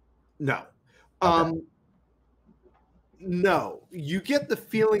they? No. Okay. No. You get the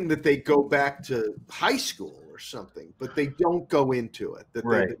feeling that they go back to high school or something, but they don't go into it.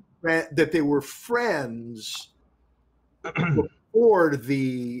 That they were friends before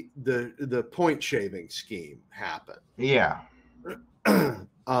the point shaving scheme happened. Yeah.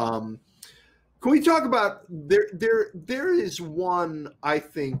 Can we talk about there is one, I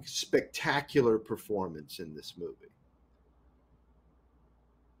think, spectacular performance in this movie.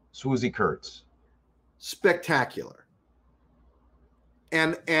 Swoosie Kurtz. Spectacular.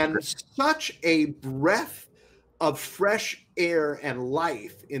 And such a breath of fresh air and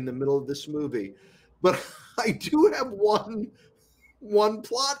life in the middle of this movie. But I do have one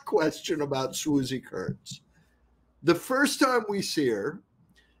plot question about Swoosie Kurtz. The first time we see her,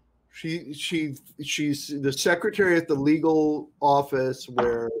 she's the secretary at the legal office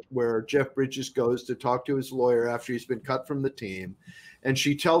where Jeff Bridges goes to talk to his lawyer after he's been cut from the team, and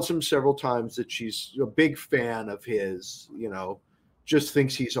she tells him several times that she's a big fan of his, just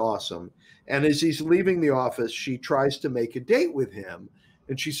thinks he's awesome. And as he's leaving the office, she tries to make a date with him,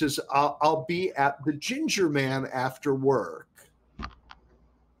 and she says, I'll be at the Ginger Man after work.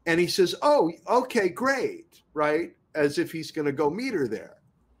 And he says, oh, okay, great, right? As if he's going to go meet her there.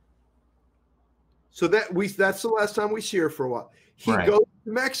 So that's the last time we see her for a while. He goes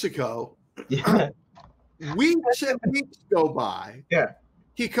to Mexico. Yeah. Weeks and weeks go by. Yeah.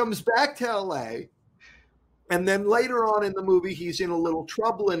 He comes back to LA. And then later on in the movie, he's in a little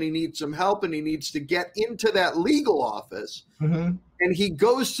trouble and he needs some help and he needs to get into that legal office. Mm-hmm. And he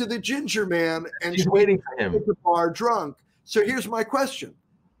goes to the Ginger Man and she's waiting for him at the bar drunk. So here's my question.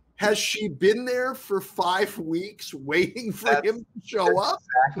 Has she been there for 5 weeks waiting for him to show up?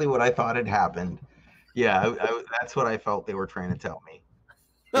 Exactly what I thought had happened. Yeah, that's what I felt they were trying to tell me.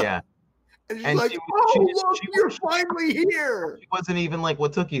 Yeah. And she's like, look, you're finally here. She wasn't even like,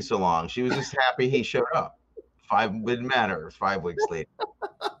 what took you so long? She was just happy he showed up. Didn't matter. 5 weeks later.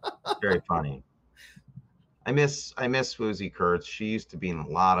 Very funny. I miss Swoosie Kurtz. She used to be in a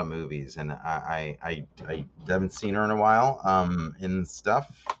lot of movies, and I haven't seen her in a while in stuff,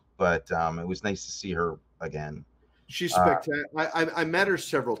 but it was nice to see her again. She's spectacular. I met her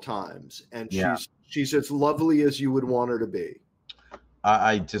several times, and she's as lovely as you would want her to be.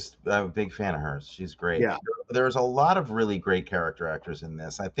 I'm a big fan of hers. She's great. Yeah. There's a lot of really great character actors in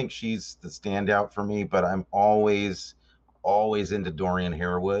this. I think she's the standout for me, but I'm always into Dorian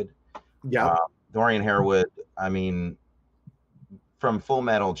Harewood. Uh, Yep. Dorian Harewood, I mean, from Full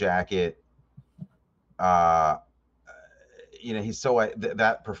Metal Jacket, uh, he's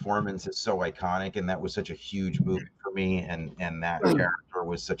that performance is so iconic, and that was such a huge movie for me, and that character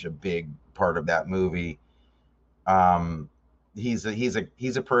was such a big part of that movie. He's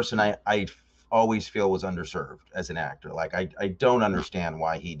a person I always feel was underserved as an actor. Like I don't understand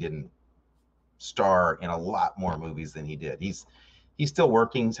why he didn't star in a lot more movies than he did. He's still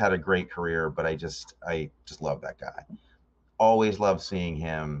working. He's had a great career, but I just love that guy. Always love seeing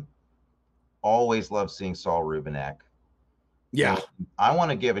him. Always love seeing Saul Rubinek. Yeah. And I want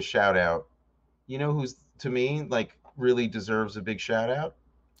to give a shout out. You know who's, to me, like, really deserves a big shout out?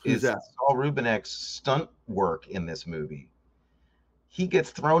 Who's that? Saul Rubinek's stunt work in this movie. He gets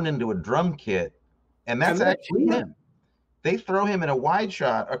thrown into a drum kit, and that's actually him. They throw him in a wide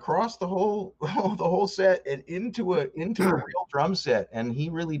shot across the whole set and into a real drum set, and he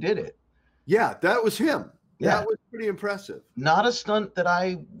really did it. Yeah, that was him. Yeah. That was pretty impressive. Not a stunt that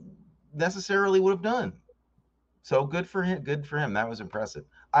I necessarily would have done. So good for him. Good for him. That was impressive.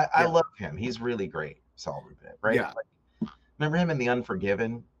 I love him. He's really great, Saul Rubinek, right? Yeah. Like, remember him in The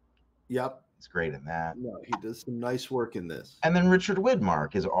Unforgiven? Yep. He's great in that. No, he does some nice work in this. And then Richard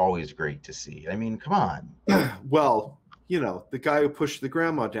Widmark is always great to see. I mean, come on. Well, the guy who pushed the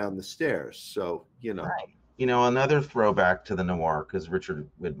grandma down the stairs. So, Right. Another throwback to the noir, because Richard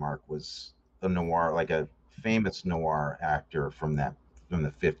Widmark was a noir, like a famous noir actor from the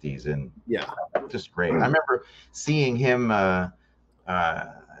 50s, and yeah, just great. I remember seeing him. I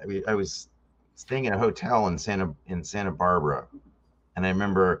was staying in a hotel in Santa Barbara, and I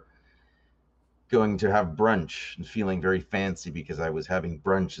remember going to have brunch and feeling very fancy because I was having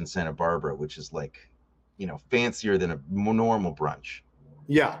brunch in Santa Barbara, which is like, fancier than a normal brunch.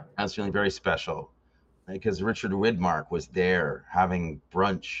 Yeah. I was feeling very special because Richard Widmark was there having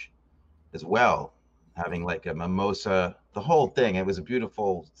brunch as well, having like a mimosa, the whole thing. It was a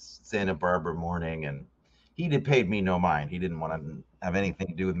beautiful Santa Barbara morning, and he paid me no mind. He didn't want to have anything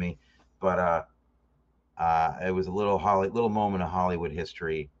to do with me, but it was a little moment of Hollywood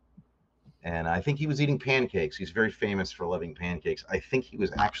history. And I think he was eating pancakes. He's very famous for loving pancakes. I think he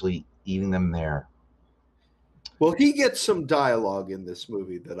was actually eating them there. Well, he gets some dialogue in this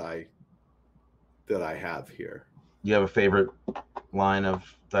movie that I have here. You have a favorite line of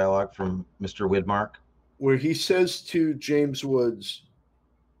dialogue from Mr. Widmark? Where he says to James Woods,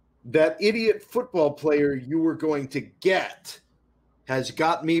 "That idiot football player you were going to get has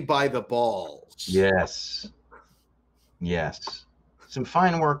got me by the balls." Yes. Some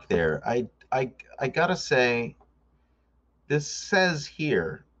fine work there. I gotta say, this says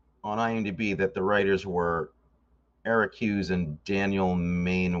here on IMDb that the writers were Eric Hughes and Daniel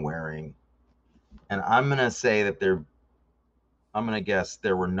Mainwaring, and I'm gonna say that I'm gonna guess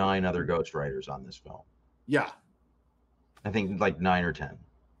there were 9 other ghostwriters on this film. Yeah. I think like 9 or 10.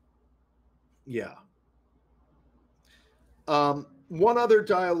 Yeah. One other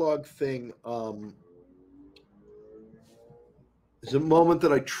dialogue thing is a moment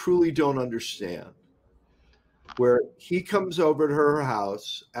that I truly don't understand, where he comes over to her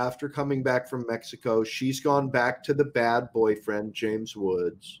house after coming back from Mexico. She's gone back to the bad boyfriend, James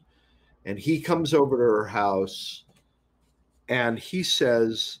Woods, and he comes over to her house and he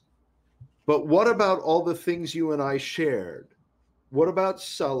says, "But what about all the things you and I shared? What about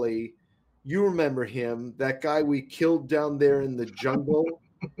Sully? You remember him, that guy we killed down there in the jungle?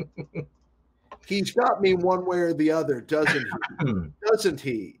 He's got me one way or the other, doesn't he? Doesn't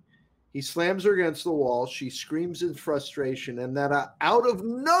he?" He slams her against the wall. She screams in frustration, and then out of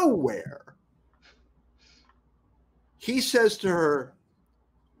nowhere, he says to her,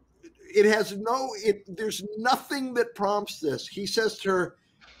 there's nothing that prompts this. He says to her,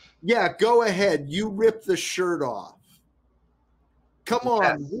 "Yeah, go ahead. You rip the shirt off. Come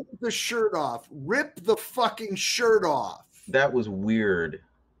on, yes. Rip the shirt off. Rip the fucking shirt off." That was weird.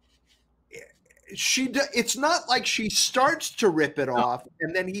 It's not like she starts to rip it off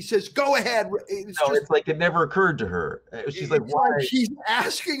and then he says, "Go ahead." It's like it never occurred to her. She's like, "Why?" Like he's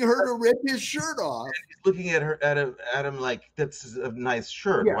asking her to rip his shirt off. And he's looking at him like, "That's a nice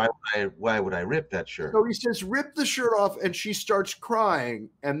shirt. Yeah. Why would I rip that shirt?" So he says, "Rip the shirt off," and she starts crying.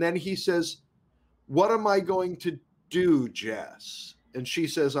 And then he says, "What am I going to do, Jess?" And she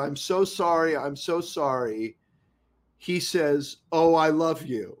says, "I'm so sorry. I'm so sorry." He says, "Oh, I love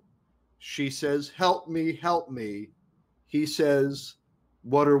you." She says, "Help me, help me." He says,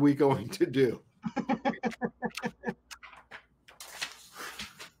 "What are we going to do?"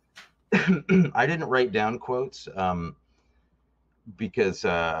 I didn't write down quotes because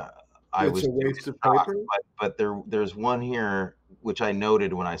I It's was a too waste of shocked, paper. but there's one here which I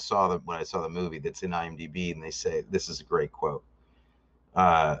noted when I saw the movie that's in IMDb, and they say this is a great quote.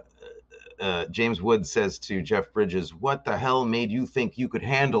 Uh, James Woods says to Jeff Bridges, "What the hell made you think you could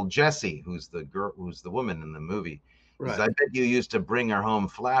handle Jessie, who's the woman in the movie?" He says, Right. "I bet you used to bring her home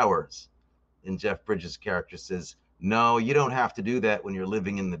flowers." And Jeff Bridges' character says, "No, you don't have to do that when you're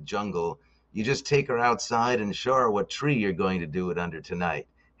living in the jungle. You just take her outside and show her what tree you're going to do it under tonight.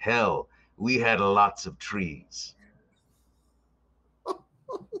 Hell, we had lots of trees."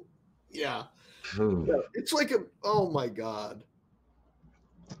 Yeah. Ooh. It's like oh my God.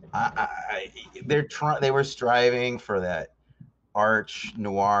 They were striving for that arch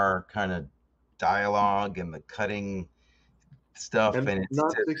noir kind of dialogue and the cutting stuff, And and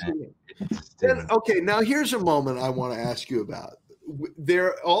not succeeding. it just Then, didn't. okay, now here's a moment I want to ask you about.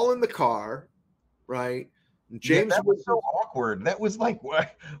 They're all in the car, right? Yeah, James that was Woods so is awkward. That was like,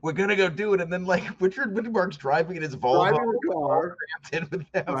 what, we're gonna go do it, and then like Richard Widmark's driving in his Volvo, driving the car,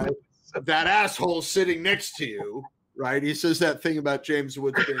 with them. right? That asshole sitting next to you, right? He says that thing about James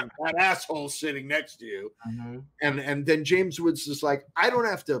Woods being that asshole sitting next to you. Mm-hmm. And then James Woods is like, I don't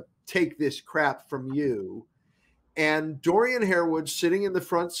have to take this crap from you. And Dorian Harewood, sitting in the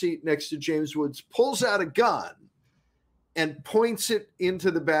front seat next to James Woods, pulls out a gun and points it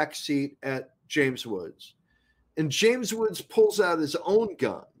into the back seat at James Woods. And James Woods pulls out his own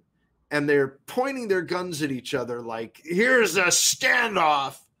gun, and they're pointing their guns at each other like, here's a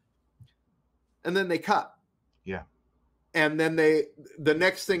standoff. And then they cut. Yeah. And then the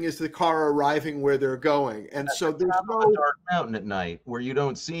next thing is the car arriving where they're going. And so there's no dark mountain at night where you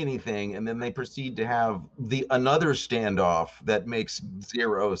don't see anything, and then they proceed to have another standoff that makes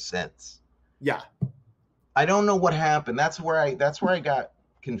zero sense. Yeah. I don't know what happened. That's where I got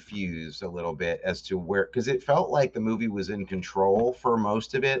confused a little bit as to where, because it felt like the movie was in control for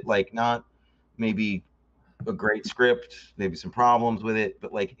most of it, like not maybe a great script, maybe some problems with it,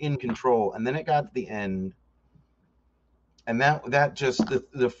 but like in control. And then it got to the end, and that just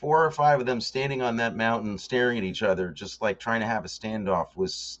the 4 or 5 of them standing on that mountain staring at each other, just like trying to have a standoff,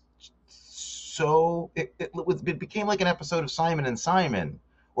 was so it became like an episode of Simon and Simon,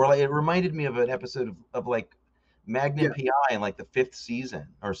 or like it reminded me of an episode of like Magnum PI in like the 5th season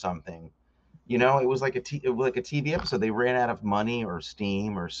or something. You know, it was like a TV episode. They ran out of money or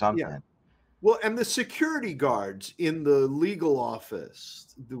steam or something. Yeah. Well, and the security guards in the legal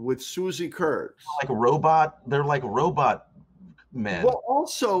office with Susie Kurtz, they're like robot men. Well,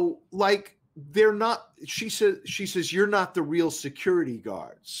 also, like, they're not. She says you're not the real security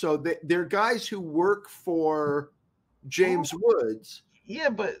guards. So they're guys who work for James Woods. Yeah,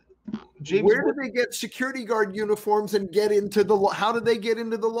 but where do they get security guard uniforms and get into the law? How do they get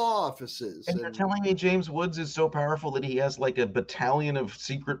into the law offices? And you're telling me James Woods is so powerful that he has like a battalion of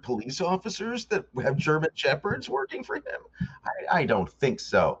secret police officers that have German shepherds working for him? I don't think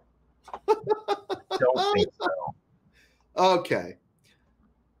so. Don't think so. Okay.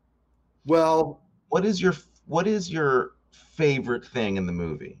 Well, what is your favorite thing in the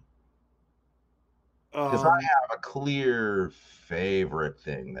movie? Because I have a clear favorite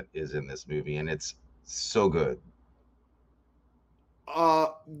thing that is in this movie, and it's so good.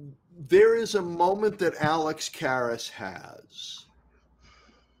 There is a moment that Alex Karras has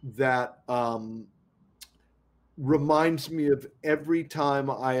that reminds me of every time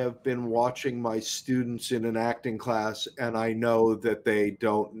I have been watching my students in an acting class and I know that they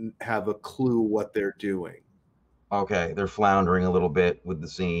don't have a clue what they're doing. Okay, they're floundering a little bit with the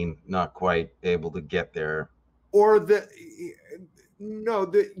scene, not quite able to get there. Or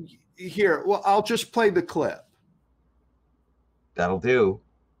here, well, I'll just play the clip. That'll do.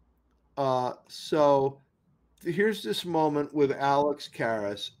 So here's this moment with Alex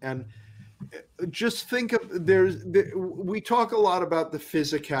Karras, and just think of we talk a lot about the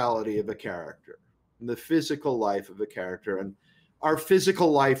physicality of a character, and the physical life of a character, and our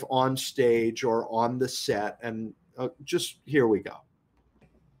physical life on stage or on the set, and just here we go.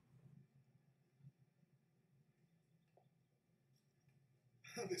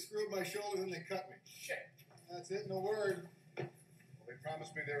 They screwed my shoulder and they cut me. Shit. That's it, no word. Well, they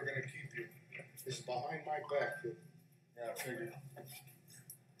promised me they were going to keep you. This is behind my back. Yeah, I figured.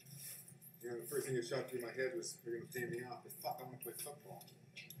 You know, the first thing that shot through my head was they're going to pay me off. But fuck, I'm going to play football.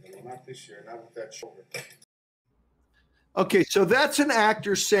 Yeah, well, not this year, not with that shoulder. Okay, so that's an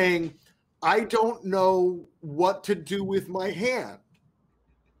actor saying, I don't know what to do with my hand.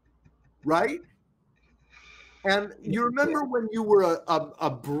 Right? And you remember when you were a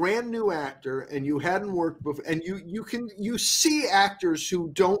brand new actor and you hadn't worked before, and you see actors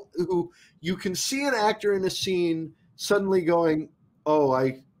who you can see an actor in a scene suddenly going, oh,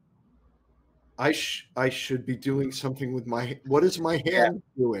 I should be doing something with what is my hand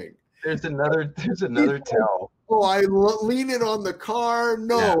doing? There's another tell. Oh, I lean it on the car.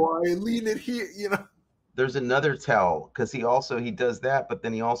 No, I lean it here. There's another tell, because he does that, but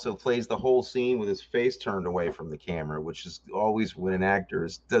then he also plays the whole scene with his face turned away from the camera, which is always when an actor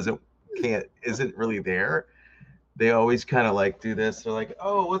isn't really there. They always kind of like do this. They're like,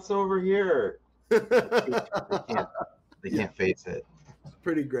 oh, what's over here? They can't face it.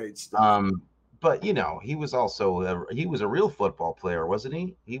 Pretty great stuff. But he was a real football player, wasn't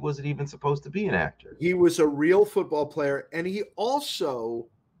he? He wasn't even supposed to be an actor. He was a real football player, and he also,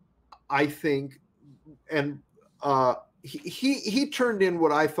 I think, and he turned in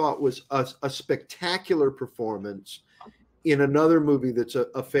what I thought was a spectacular performance in another movie that's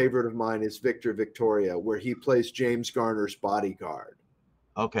a favorite of mine, is Victor Victoria, where he plays James Garner's bodyguard.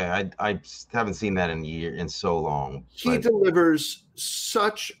 Okay, I haven't seen that in so long. He delivers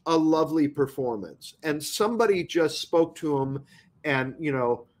such a lovely performance, and somebody just spoke to him and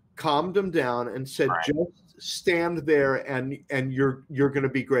calmed him down and said, right, just stand there and you're going to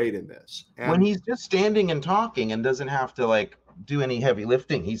be great in this. And when he's just standing and talking and doesn't have to like do any heavy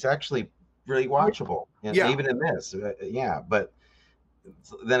lifting, he's actually really watchable. Even in this, but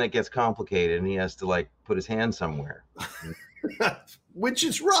then it gets complicated and he has to like put his hand somewhere. Which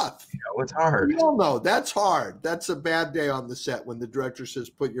is rough. It's hard. We all know that's hard. That's a bad day on the set when the director says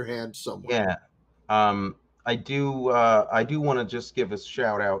put your hand somewhere. Yeah. I do want to just give a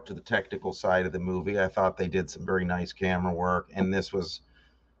shout out to the technical side of the movie. I thought they did some very nice camera work, and this was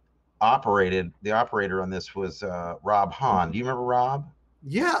operated. The operator on this was Rob Hahn. Do you remember Rob?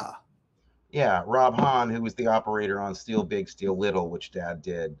 Yeah. Yeah, Rob Hahn, who was the operator on Steel Big, Steel Little, which Dad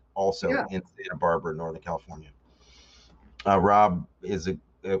did also in Santa Barbara, Northern California. Rob is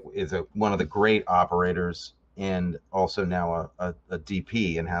one of the great operators, and also now a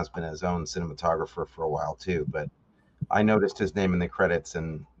DP, and has been his own cinematographer for a while too. But I noticed his name in the credits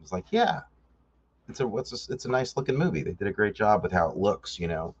and was like, yeah, it's a nice looking movie. They did a great job with how it looks,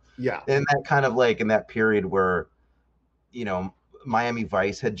 Yeah. And that kind of like in that period where, Miami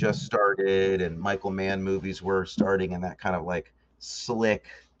Vice had just started and Michael Mann movies were starting, and that kind of like slick,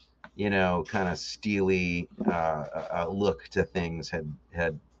 kind of steely look to things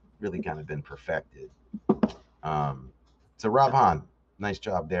had really kind of been perfected. So Rob Hahn, nice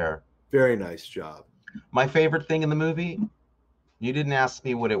job there. Very nice job. My favorite thing in the movie, you didn't ask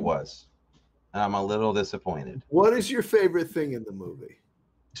me what it was. I'm a little disappointed. What is your favorite thing in the movie?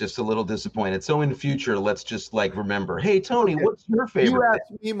 Just a little disappointed. So in future, let's just like remember, hey Tony, what's your favorite?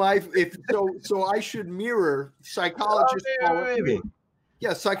 You asked me so I should mirror. Psychologists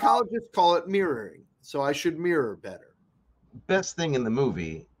psychologists call it mirroring. So I should mirror better. Best thing in the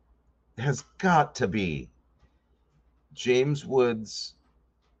movie has got to be James Woods'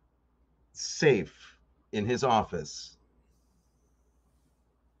 safe in his office.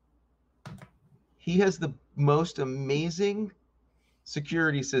 He has the most amazing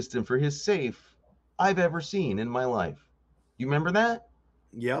security system for his safe I've ever seen in my life. You remember that?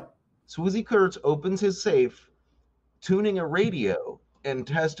 Yep. Swizzy Kurtz opens his safe, tuning a radio, and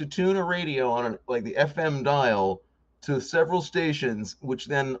has to tune a radio on like the FM dial to several stations, which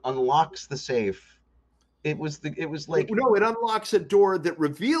then unlocks the safe. It unlocks a door that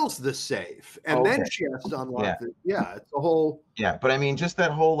reveals the safe, and then she has to unlock it. Yeah, it's a whole. Yeah, but I mean, just that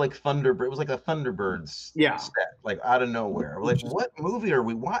whole like Thunderbird. It was like a Thunderbirds set, like out of nowhere. We're like, what movie are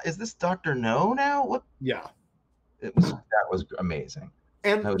we? What is this? Dr. No now? What? Yeah, that was amazing.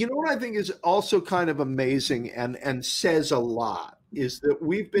 And what I think is also kind of amazing and says a lot is that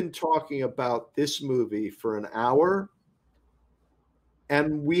we've been talking about this movie for an hour.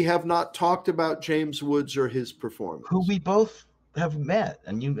 And we have not talked about James Woods or his performance. Who we both have met,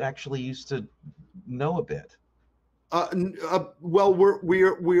 and you actually used to know a bit. Well,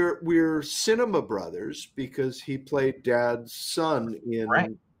 we're cinema brothers because he played Dad's son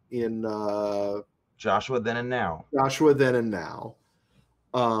in Joshua Then and Now. Joshua Then and Now,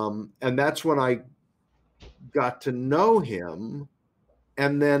 and that's when I got to know him,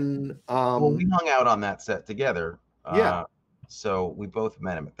 and then we hung out on that set together. So we both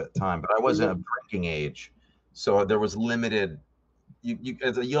met him at that time, but I wasn't of drinking age. So there was limited, you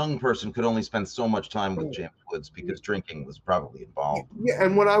as a young person could only spend so much time with James Woods because drinking was probably involved. Yeah,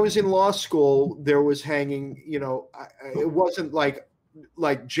 and when I was in law school, there was hanging, it wasn't like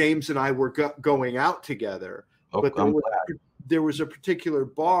James and I were going out together, but there was a particular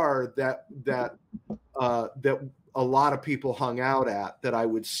bar that that a lot of people hung out at, that I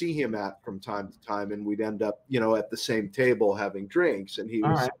would see him at from time to time, and we'd end up, at the same table having drinks. And he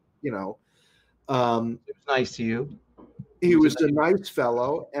All was, right. it was nice to you. He was a nice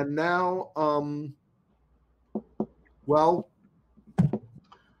fellow. And now, well,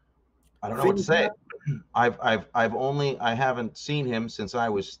 I don't know what to say. I haven't seen him since I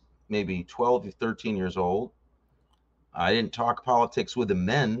was maybe 12 or 13 years old. I didn't talk politics with him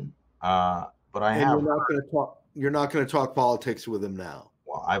then, but I have. You're not going to talk politics with him now.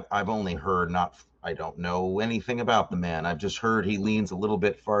 Well, I've only heard, I don't know anything about the man. I've just heard he leans a little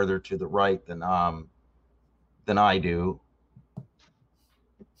bit farther to the right than I do.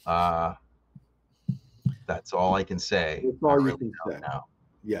 That's all I can say. That's all you can say. Know.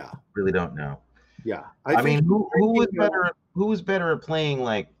 Yeah, really don't know. Yeah, I mean, who was better? Who was better at playing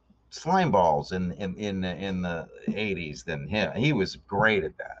like slime balls in the 80s than him? He was great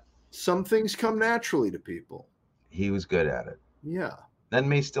at that. Some things come naturally to people. He was good at it. Yeah. That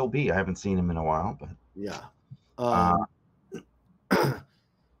may still be. I haven't seen him in a while, but yeah.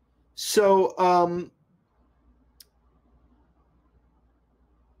 So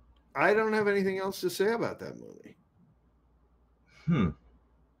I don't have anything else to say about that movie.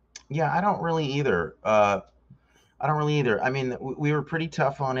 Yeah, I don't really either. I mean, we were pretty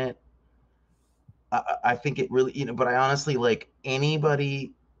tough on it. I think it really, but I honestly, like,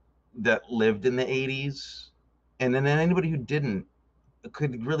 anybody that lived in the 80s and then anybody who didn't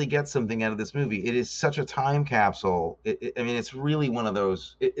could really get something out of this movie. It is such a time capsule. I mean, it's really one of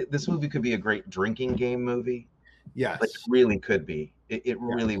those, this movie could be a great drinking game movie. Yes. Like, it really could be. It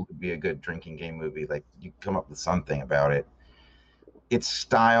really would be a good drinking game movie. Like, you come up with something about it. Its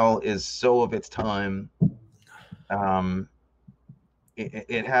style is so of its time.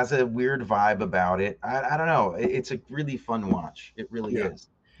 It has a weird vibe about it. I don't know. It's a really fun watch. It really is.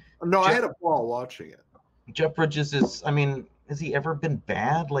 No, I had a ball watching it. Jeff Bridges is, I mean, has he ever been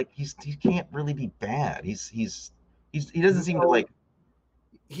bad? Like, he can't really be bad. He doesn't seem to, like,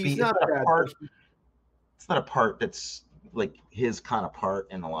 he's not a bad person. It's not a part that's like his kind of part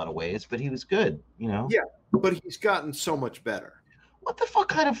in a lot of ways, but he was good, Yeah, but he's gotten so much better. What the fuck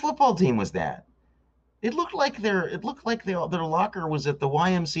kind of football team was that? It looked like their locker was at the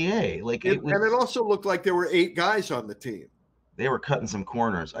YMCA. Like, and it also looked like there were 8 guys on the team. They were cutting some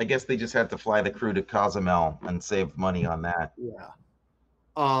corners. I guess they just had to fly the crew to Cozumel and save money on that. Yeah.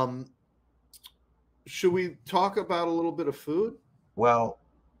 Should we talk about a little bit of food? Well,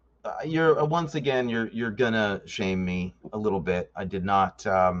 you're once again you're gonna shame me a little bit. I did not.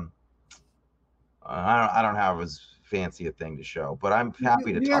 I don't have as fancy a thing to show, but I'm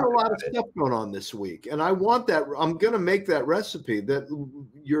happy to talk about it. You had a lot of stuff going on this week, and I want that. I'm gonna make that recipe. That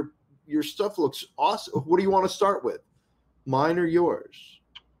your stuff looks awesome. What do you want to start with? Mine or yours?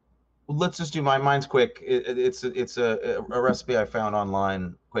 Well, let's just do mine. Mine's quick. It's a recipe I found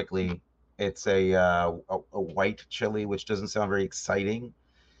online quickly. It's a white chili, which doesn't sound very exciting,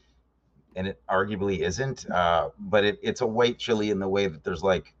 and it arguably isn't. But it's a white chili in the way that there's,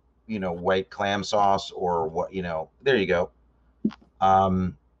 like, white clam sauce or what, there you go.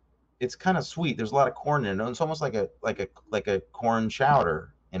 It's kind of sweet. There's a lot of corn in it. It's almost like a corn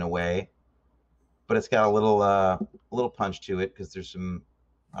chowder in a way, but it's got a little punch to it because there's some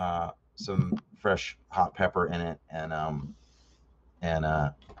fresh hot pepper in it, and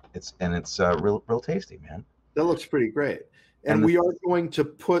it's real tasty, man. That looks pretty great. And we are going to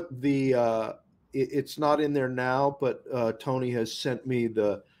put the it's not in there now, but Tony has sent me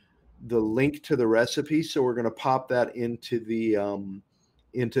the link to the recipe, so we're going to pop that into the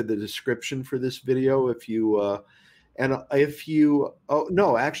description for this video.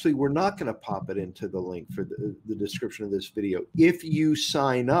 Actually, we're not going to pop it into the link for the description of this video. If you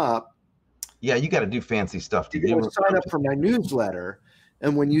sign up, yeah, you got to do fancy stuff to sign up for my newsletter.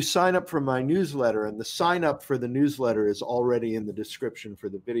 And when you sign up for my newsletter, and the sign up for the newsletter is already in the description for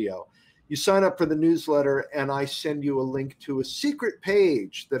the video, you sign up for the newsletter, and I send you a link to a secret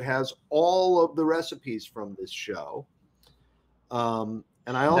page that has all of the recipes from this show. And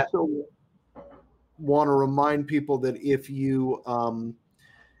I also want to remind people that if you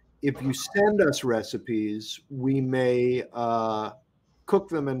send us recipes, we may cook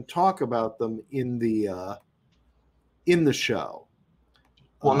them and talk about them in the show.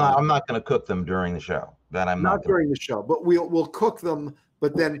 Well, no, I'm not going to cook them during the show. That I'm not during the show, but we'll cook them,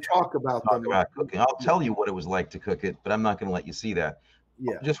 but then talk about cooking. I'll tell you what it was like to cook it, but I'm not going to let you see that.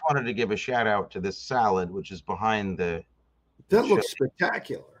 Yeah. I just wanted to give a shout out to this salad, which is behind the. That looks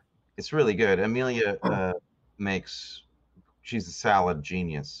spectacular. It's really good. Amelia she's a salad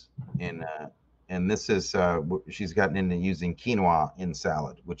genius in And this is she's gotten into using quinoa in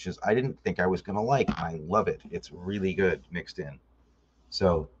salad, which is I didn't think I was gonna like. I love it. It's really good mixed in.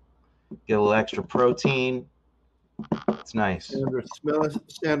 So get a little extra protein. It's nice.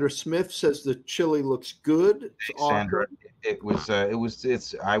 Sandra Smith says the chili looks good. It's Thanks, awesome.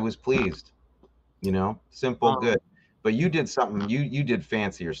 Sandra. I was pleased. You know, simple, good. But you did something. You did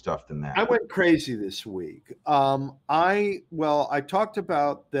fancier stuff than that. I went crazy this week. I talked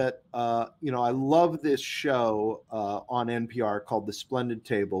about that. I love this show on NPR called The Splendid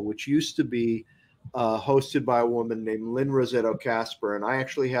Table, which used to be hosted by a woman named Lynn Rossetto Casper, and I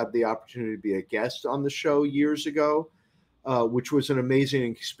actually had the opportunity to be a guest on the show years ago, which was an amazing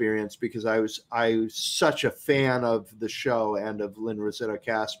experience because I was such a fan of the show and of Lynn Rossetto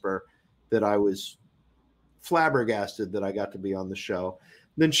Casper that I was flabbergasted that I got to be on the show.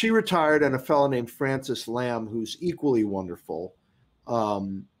 Then she retired, and a fellow named Francis Lamb, who's equally wonderful,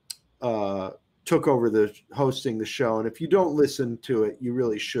 took over hosting the show. And if you don't listen to it, you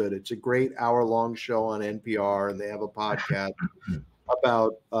really should. It's a great hour-long show on NPR, and they have a podcast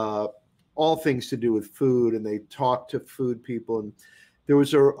about all things to do with food, and they talk to food people. And there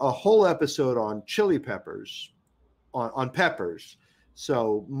was a whole episode on chili peppers, on peppers,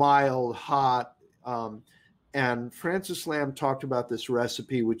 so mild, hot. And Francis Lamb talked about this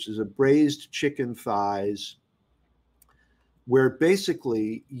recipe, which is a braised chicken thighs, where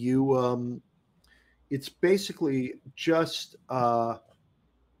basically it's basically just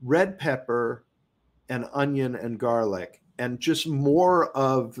red pepper and onion and garlic, and just more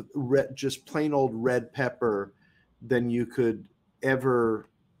of just plain old red pepper than you could ever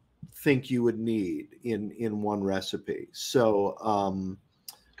think you would need in one recipe. So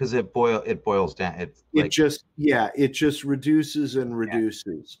because it boils down. It just reduces and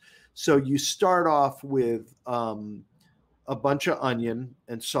reduces. Yeah. So you start off with a bunch of onion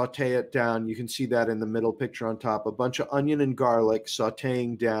and saute it down. You can see that in the middle picture on top. A bunch of onion and garlic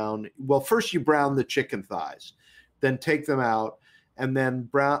sauteing down. Well, first you brown the chicken thighs, then take them out, and then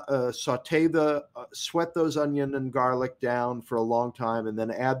sweat those onion and garlic down for a long time, and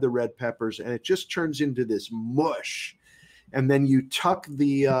then add the red peppers, and it just turns into this mush. And then you tuck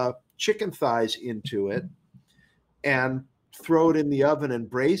the chicken thighs into it and throw it in the oven and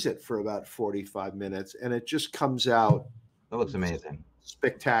braise it for about 45 minutes. And it just comes out. That looks amazing.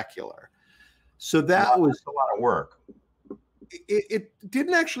 Spectacular. So that was a lot of work. It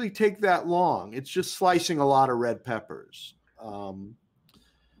didn't actually take that long. It's just slicing a lot of red peppers.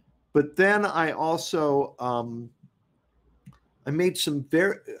 But then I also, I made some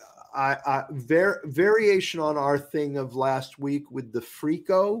variation on our thing of last week with the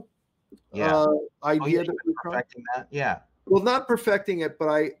frico idea. Perfecting that, yeah. Well, not perfecting it,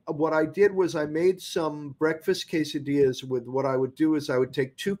 but what I did was I made some breakfast quesadillas with what I would do is I would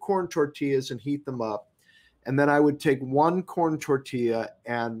take 2 corn tortillas and heat them up, and then I would take 1 corn tortilla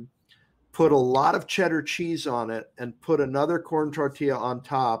and put a lot of cheddar cheese on it, and put another corn tortilla on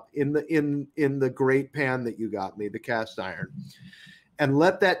top in the great pan that you got me, the cast iron. And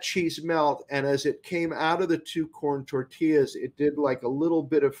let that cheese melt. And as it came out of the 2 corn tortillas, it did like a little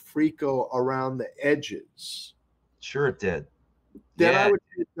bit of frico around the edges. Sure it did. Then I would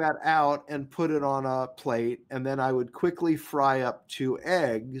take that out and put it on a plate. And then I would quickly fry up 2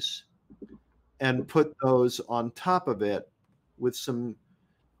 eggs and put those on top of it with some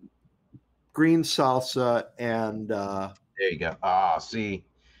green salsa. And there you go. See.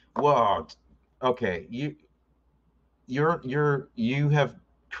 Whoa. Okay. You have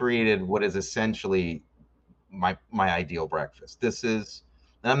created what is essentially my ideal breakfast. This is,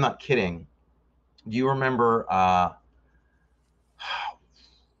 and I'm not kidding. Do you remember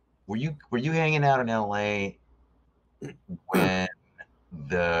were you hanging out in LA when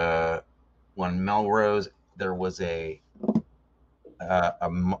Melrose there was a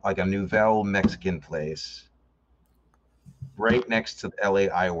like a Nouvelle Mexican place right next to the LA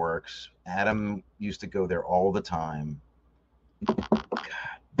Iworks. Adam used to go there all the time. God,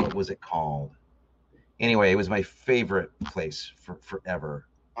 what was it called? Anyway, it was my favorite place for forever.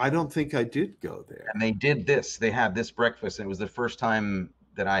 I don't think I did go there. And they did this. They had this breakfast, and it was the first time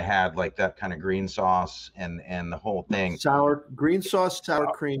that I had like that kind of green sauce and the whole thing. Green sauce, sour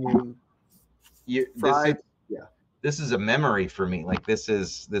cream. Fried. This is a memory for me. Like this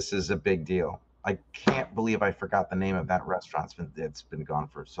is a big deal. I can't believe I forgot the name of that restaurant. It's been gone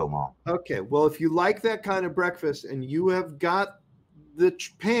for so long. Okay, well, if you like that kind of breakfast and you have got the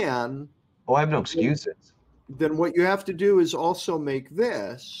pan, I have no excuses. Then what you have to do is also make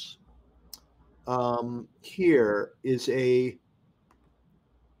this. Here is a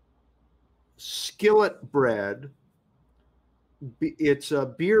skillet bread. It's a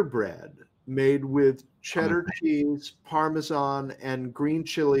beer bread made with cheddar cheese, Parmesan, and green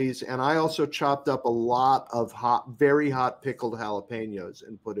chilies. And I also chopped up a lot of very hot pickled jalapenos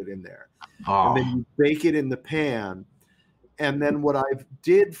and put it in there. Oh. And then you bake it in the pan. And then what I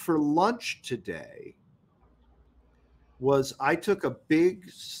did for lunch today was I took a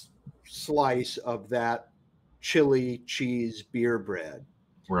big slice of that chili cheese beer bread.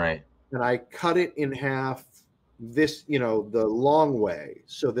 Right. And I cut it in half this, the long way,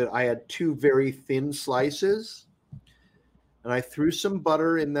 so that I had two very thin slices. And I threw some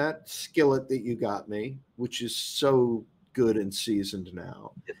butter in that skillet that you got me, which is so good and seasoned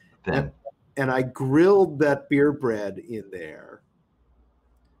now. And I grilled that beer bread in there,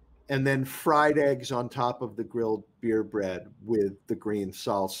 and then fried eggs on top of the grilled beer bread with the green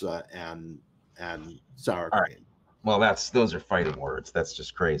salsa and sour cream. Right. Well, those are fighting words. That's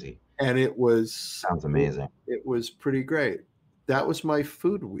just crazy. And sounds amazing. It was pretty great. That was my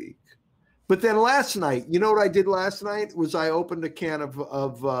food week. But then last night, you know what I did last night? Was I opened a can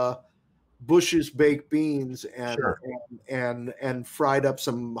of Bush's baked beans and fried up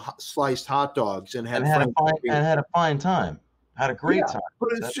some sliced hot dogs and had a fine time. Had a great time. But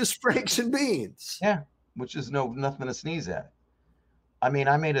it's just Franks and beans. Yeah, which is nothing to sneeze at. I mean,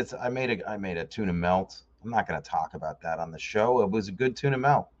 I made a tuna melt. I'm not going to talk about that on the show. It was a good tuna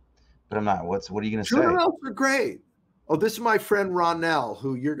melt, but I'm not. What are you going to say? Tuna melts are great. Oh, this is my friend Ronell,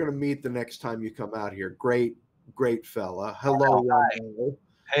 who you're going to meet the next time you come out here. Great fella. Hello, Ronell.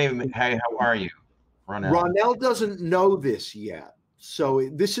 Hey, how are you, Ronell? Ronell doesn't know this yet, so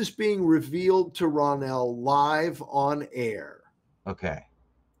this is being revealed to Ronell live on air. Okay.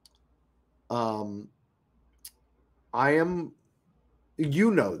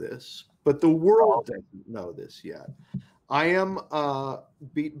 You know this, but the world doesn't know this yet. I am,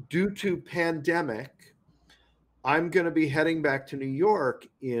 due to pandemic, I'm going to be heading back to New York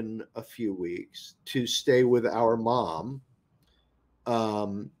in a few weeks to stay with our mom,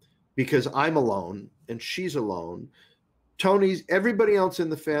 because I'm alone and she's alone. Everybody else in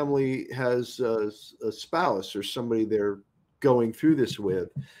the family has a spouse or somebody they're going through this with,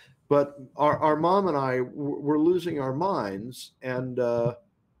 but our mom and I, we're losing our minds, and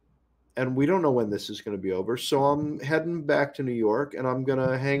we don't know when this is going to be over. So I'm heading back to New York, and I'm going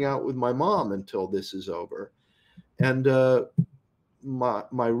to hang out with my mom until this is over. And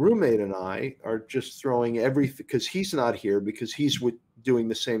my roommate and I are just throwing everything, because he's not here, because he's doing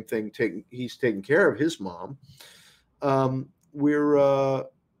the same thing. He's taking care of his mom. We're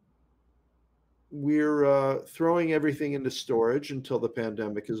throwing everything into storage until the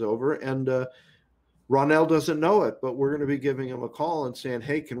pandemic is over. And Ronell doesn't know it, but we're going to be giving him a call and saying,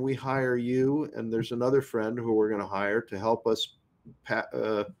 hey, can we hire you? And there's another friend who we're going to hire to help us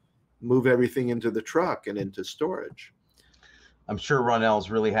move everything into the truck and into storage. I'm sure Ronell's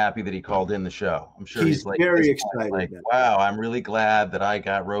really happy that he called in the show. I'm sure he's like very excited. Like, wow, I'm really glad that I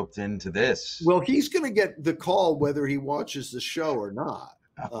got roped into this. Well, he's going to get the call whether he watches the show or not.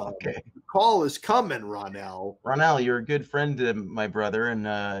 Okay. The call is coming, Ronell. Ronell, you're a good friend to my brother, and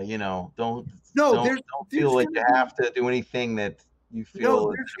don't feel like you have to do anything that you feel.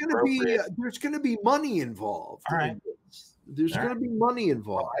 No, there's going to be money involved. All right. There's going to be money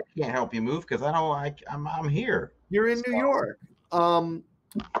involved. Well, I can't help you move because I'm here. You're in New York.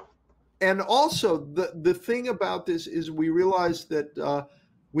 And also the thing about this is we realized that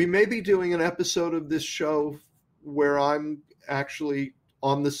we may be doing an episode of this show where I'm actually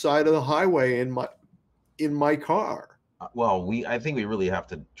on the side of the highway in my car. Well, I think we really have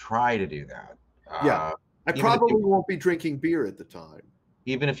to try to do that. Yeah. I probably won't be drinking beer at the time.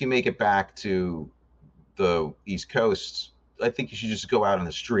 Even if you make it back to the East Coast, I think you should just go out on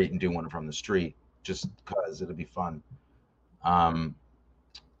the street and do one from the street, just because it'll be fun.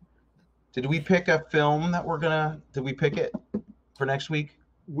 Did we pick a film did we pick it for next week?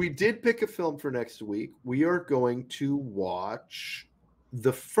 We did pick a film for next week. We are going to watch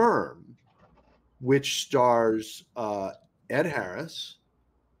The Firm, which stars Ed Harris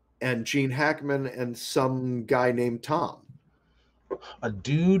and Gene Hackman and some guy named Tom. A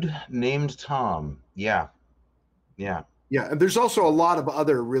dude named Tom. Yeah. Yeah. Yeah. And there's also a lot of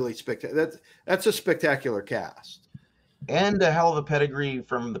other really spectacular. That's a spectacular cast. And a hell of a pedigree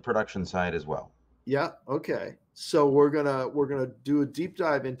from the production side as well. Yeah. Okay. So we're gonna do a deep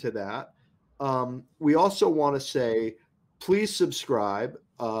dive into that. We also want to say, please subscribe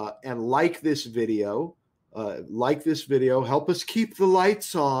and like this video. Help us keep the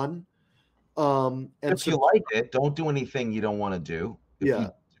lights on. And if you like it, don't do anything you don't want to do.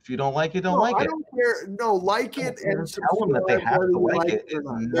 If you don't like it, don't like it. I don't care. No, like it and tell them that they have to like it.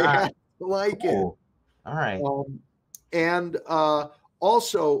 They have to like it. All right. And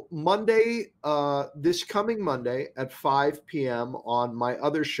Also, Monday, this coming Monday at 5 p.m. on my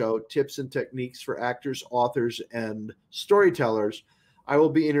other show, Tips and Techniques for Actors, Authors, and Storytellers, I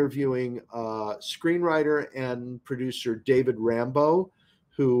will be interviewing screenwriter and producer David Rambo,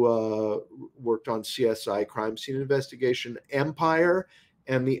 who worked on CSI Crime Scene Investigation, Empire,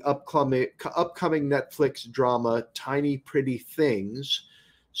 and the upcoming Netflix drama Tiny Pretty Things.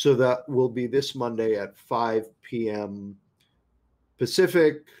 So that will be this Monday at 5 p.m.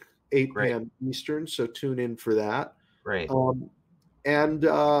 Pacific, 8 p.m. Eastern. So tune in for that. Great. And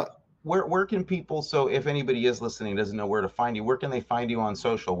where can people? So if anybody is listening, doesn't know where to find you, where can they find you on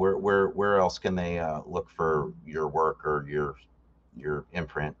social? Where else can they look for your work or your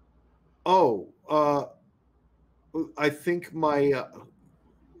imprint? I think my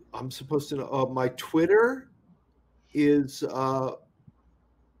I'm supposed to know. My Twitter is. I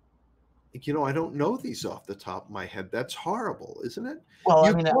don't know these off the top of my head. That's horrible, isn't it? Well,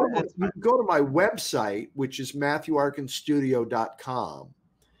 you can go to my website, which is MatthewArkinStudio.com,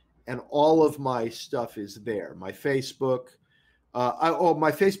 and all of my stuff is there. My Facebook,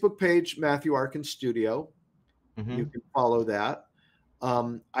 my Facebook page, Matthew Arkin Studio. Mm-hmm. You can follow that.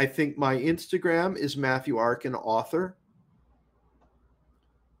 I think my Instagram is Matthew Arkin Author.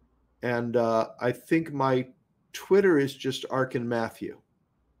 And I think my Twitter is just Arkin Matthew.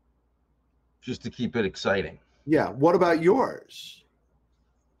 Just to keep it exciting. Yeah. What about yours?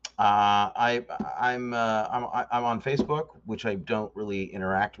 I'm on Facebook, which I don't really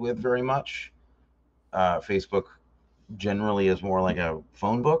interact with very much. Facebook generally is more like a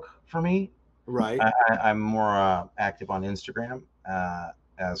phone book for me. Right. I'm more active on Instagram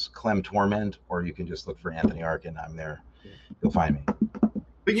as Clem Torment, or you can just look for Anthony Arkin. I'm there. You'll find me.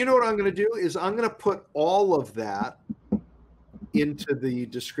 But you know what I'm going to do is I'm going to put all of that into the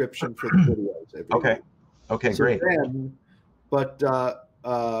description for the videos. Okay. Okay, so great.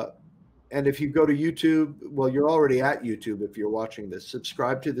 And if you go to YouTube, well, you're already at YouTube if you're watching this.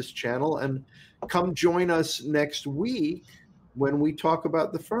 Subscribe to this channel and come join us next week when we talk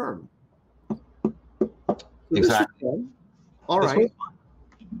about The Firm. So exactly. All right.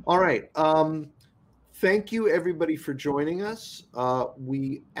 All right. Thank you, everybody, for joining us.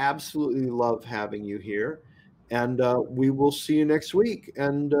 We absolutely love having you here. And we will see you next week.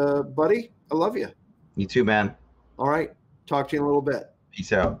 And buddy, I love you. You too, man. All right. Talk to you in a little bit.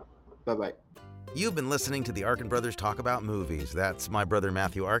 Peace out. Bye-bye. You've been listening to the Arkin Brothers talk about movies. That's my brother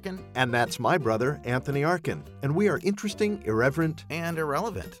Matthew Arkin. And that's my brother Anthony Arkin. And we are interesting, irreverent, and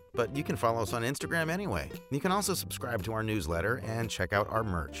irrelevant. But you can follow us on Instagram anyway. You can also subscribe to our newsletter and check out our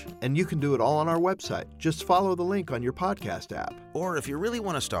merch. And you can do it all on our website. Just follow the link on your podcast app. Or if you really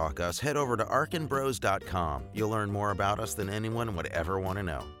want to stalk us, head over to arkinbros.com. You'll learn more about us than anyone would ever want to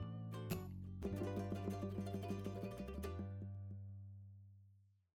know.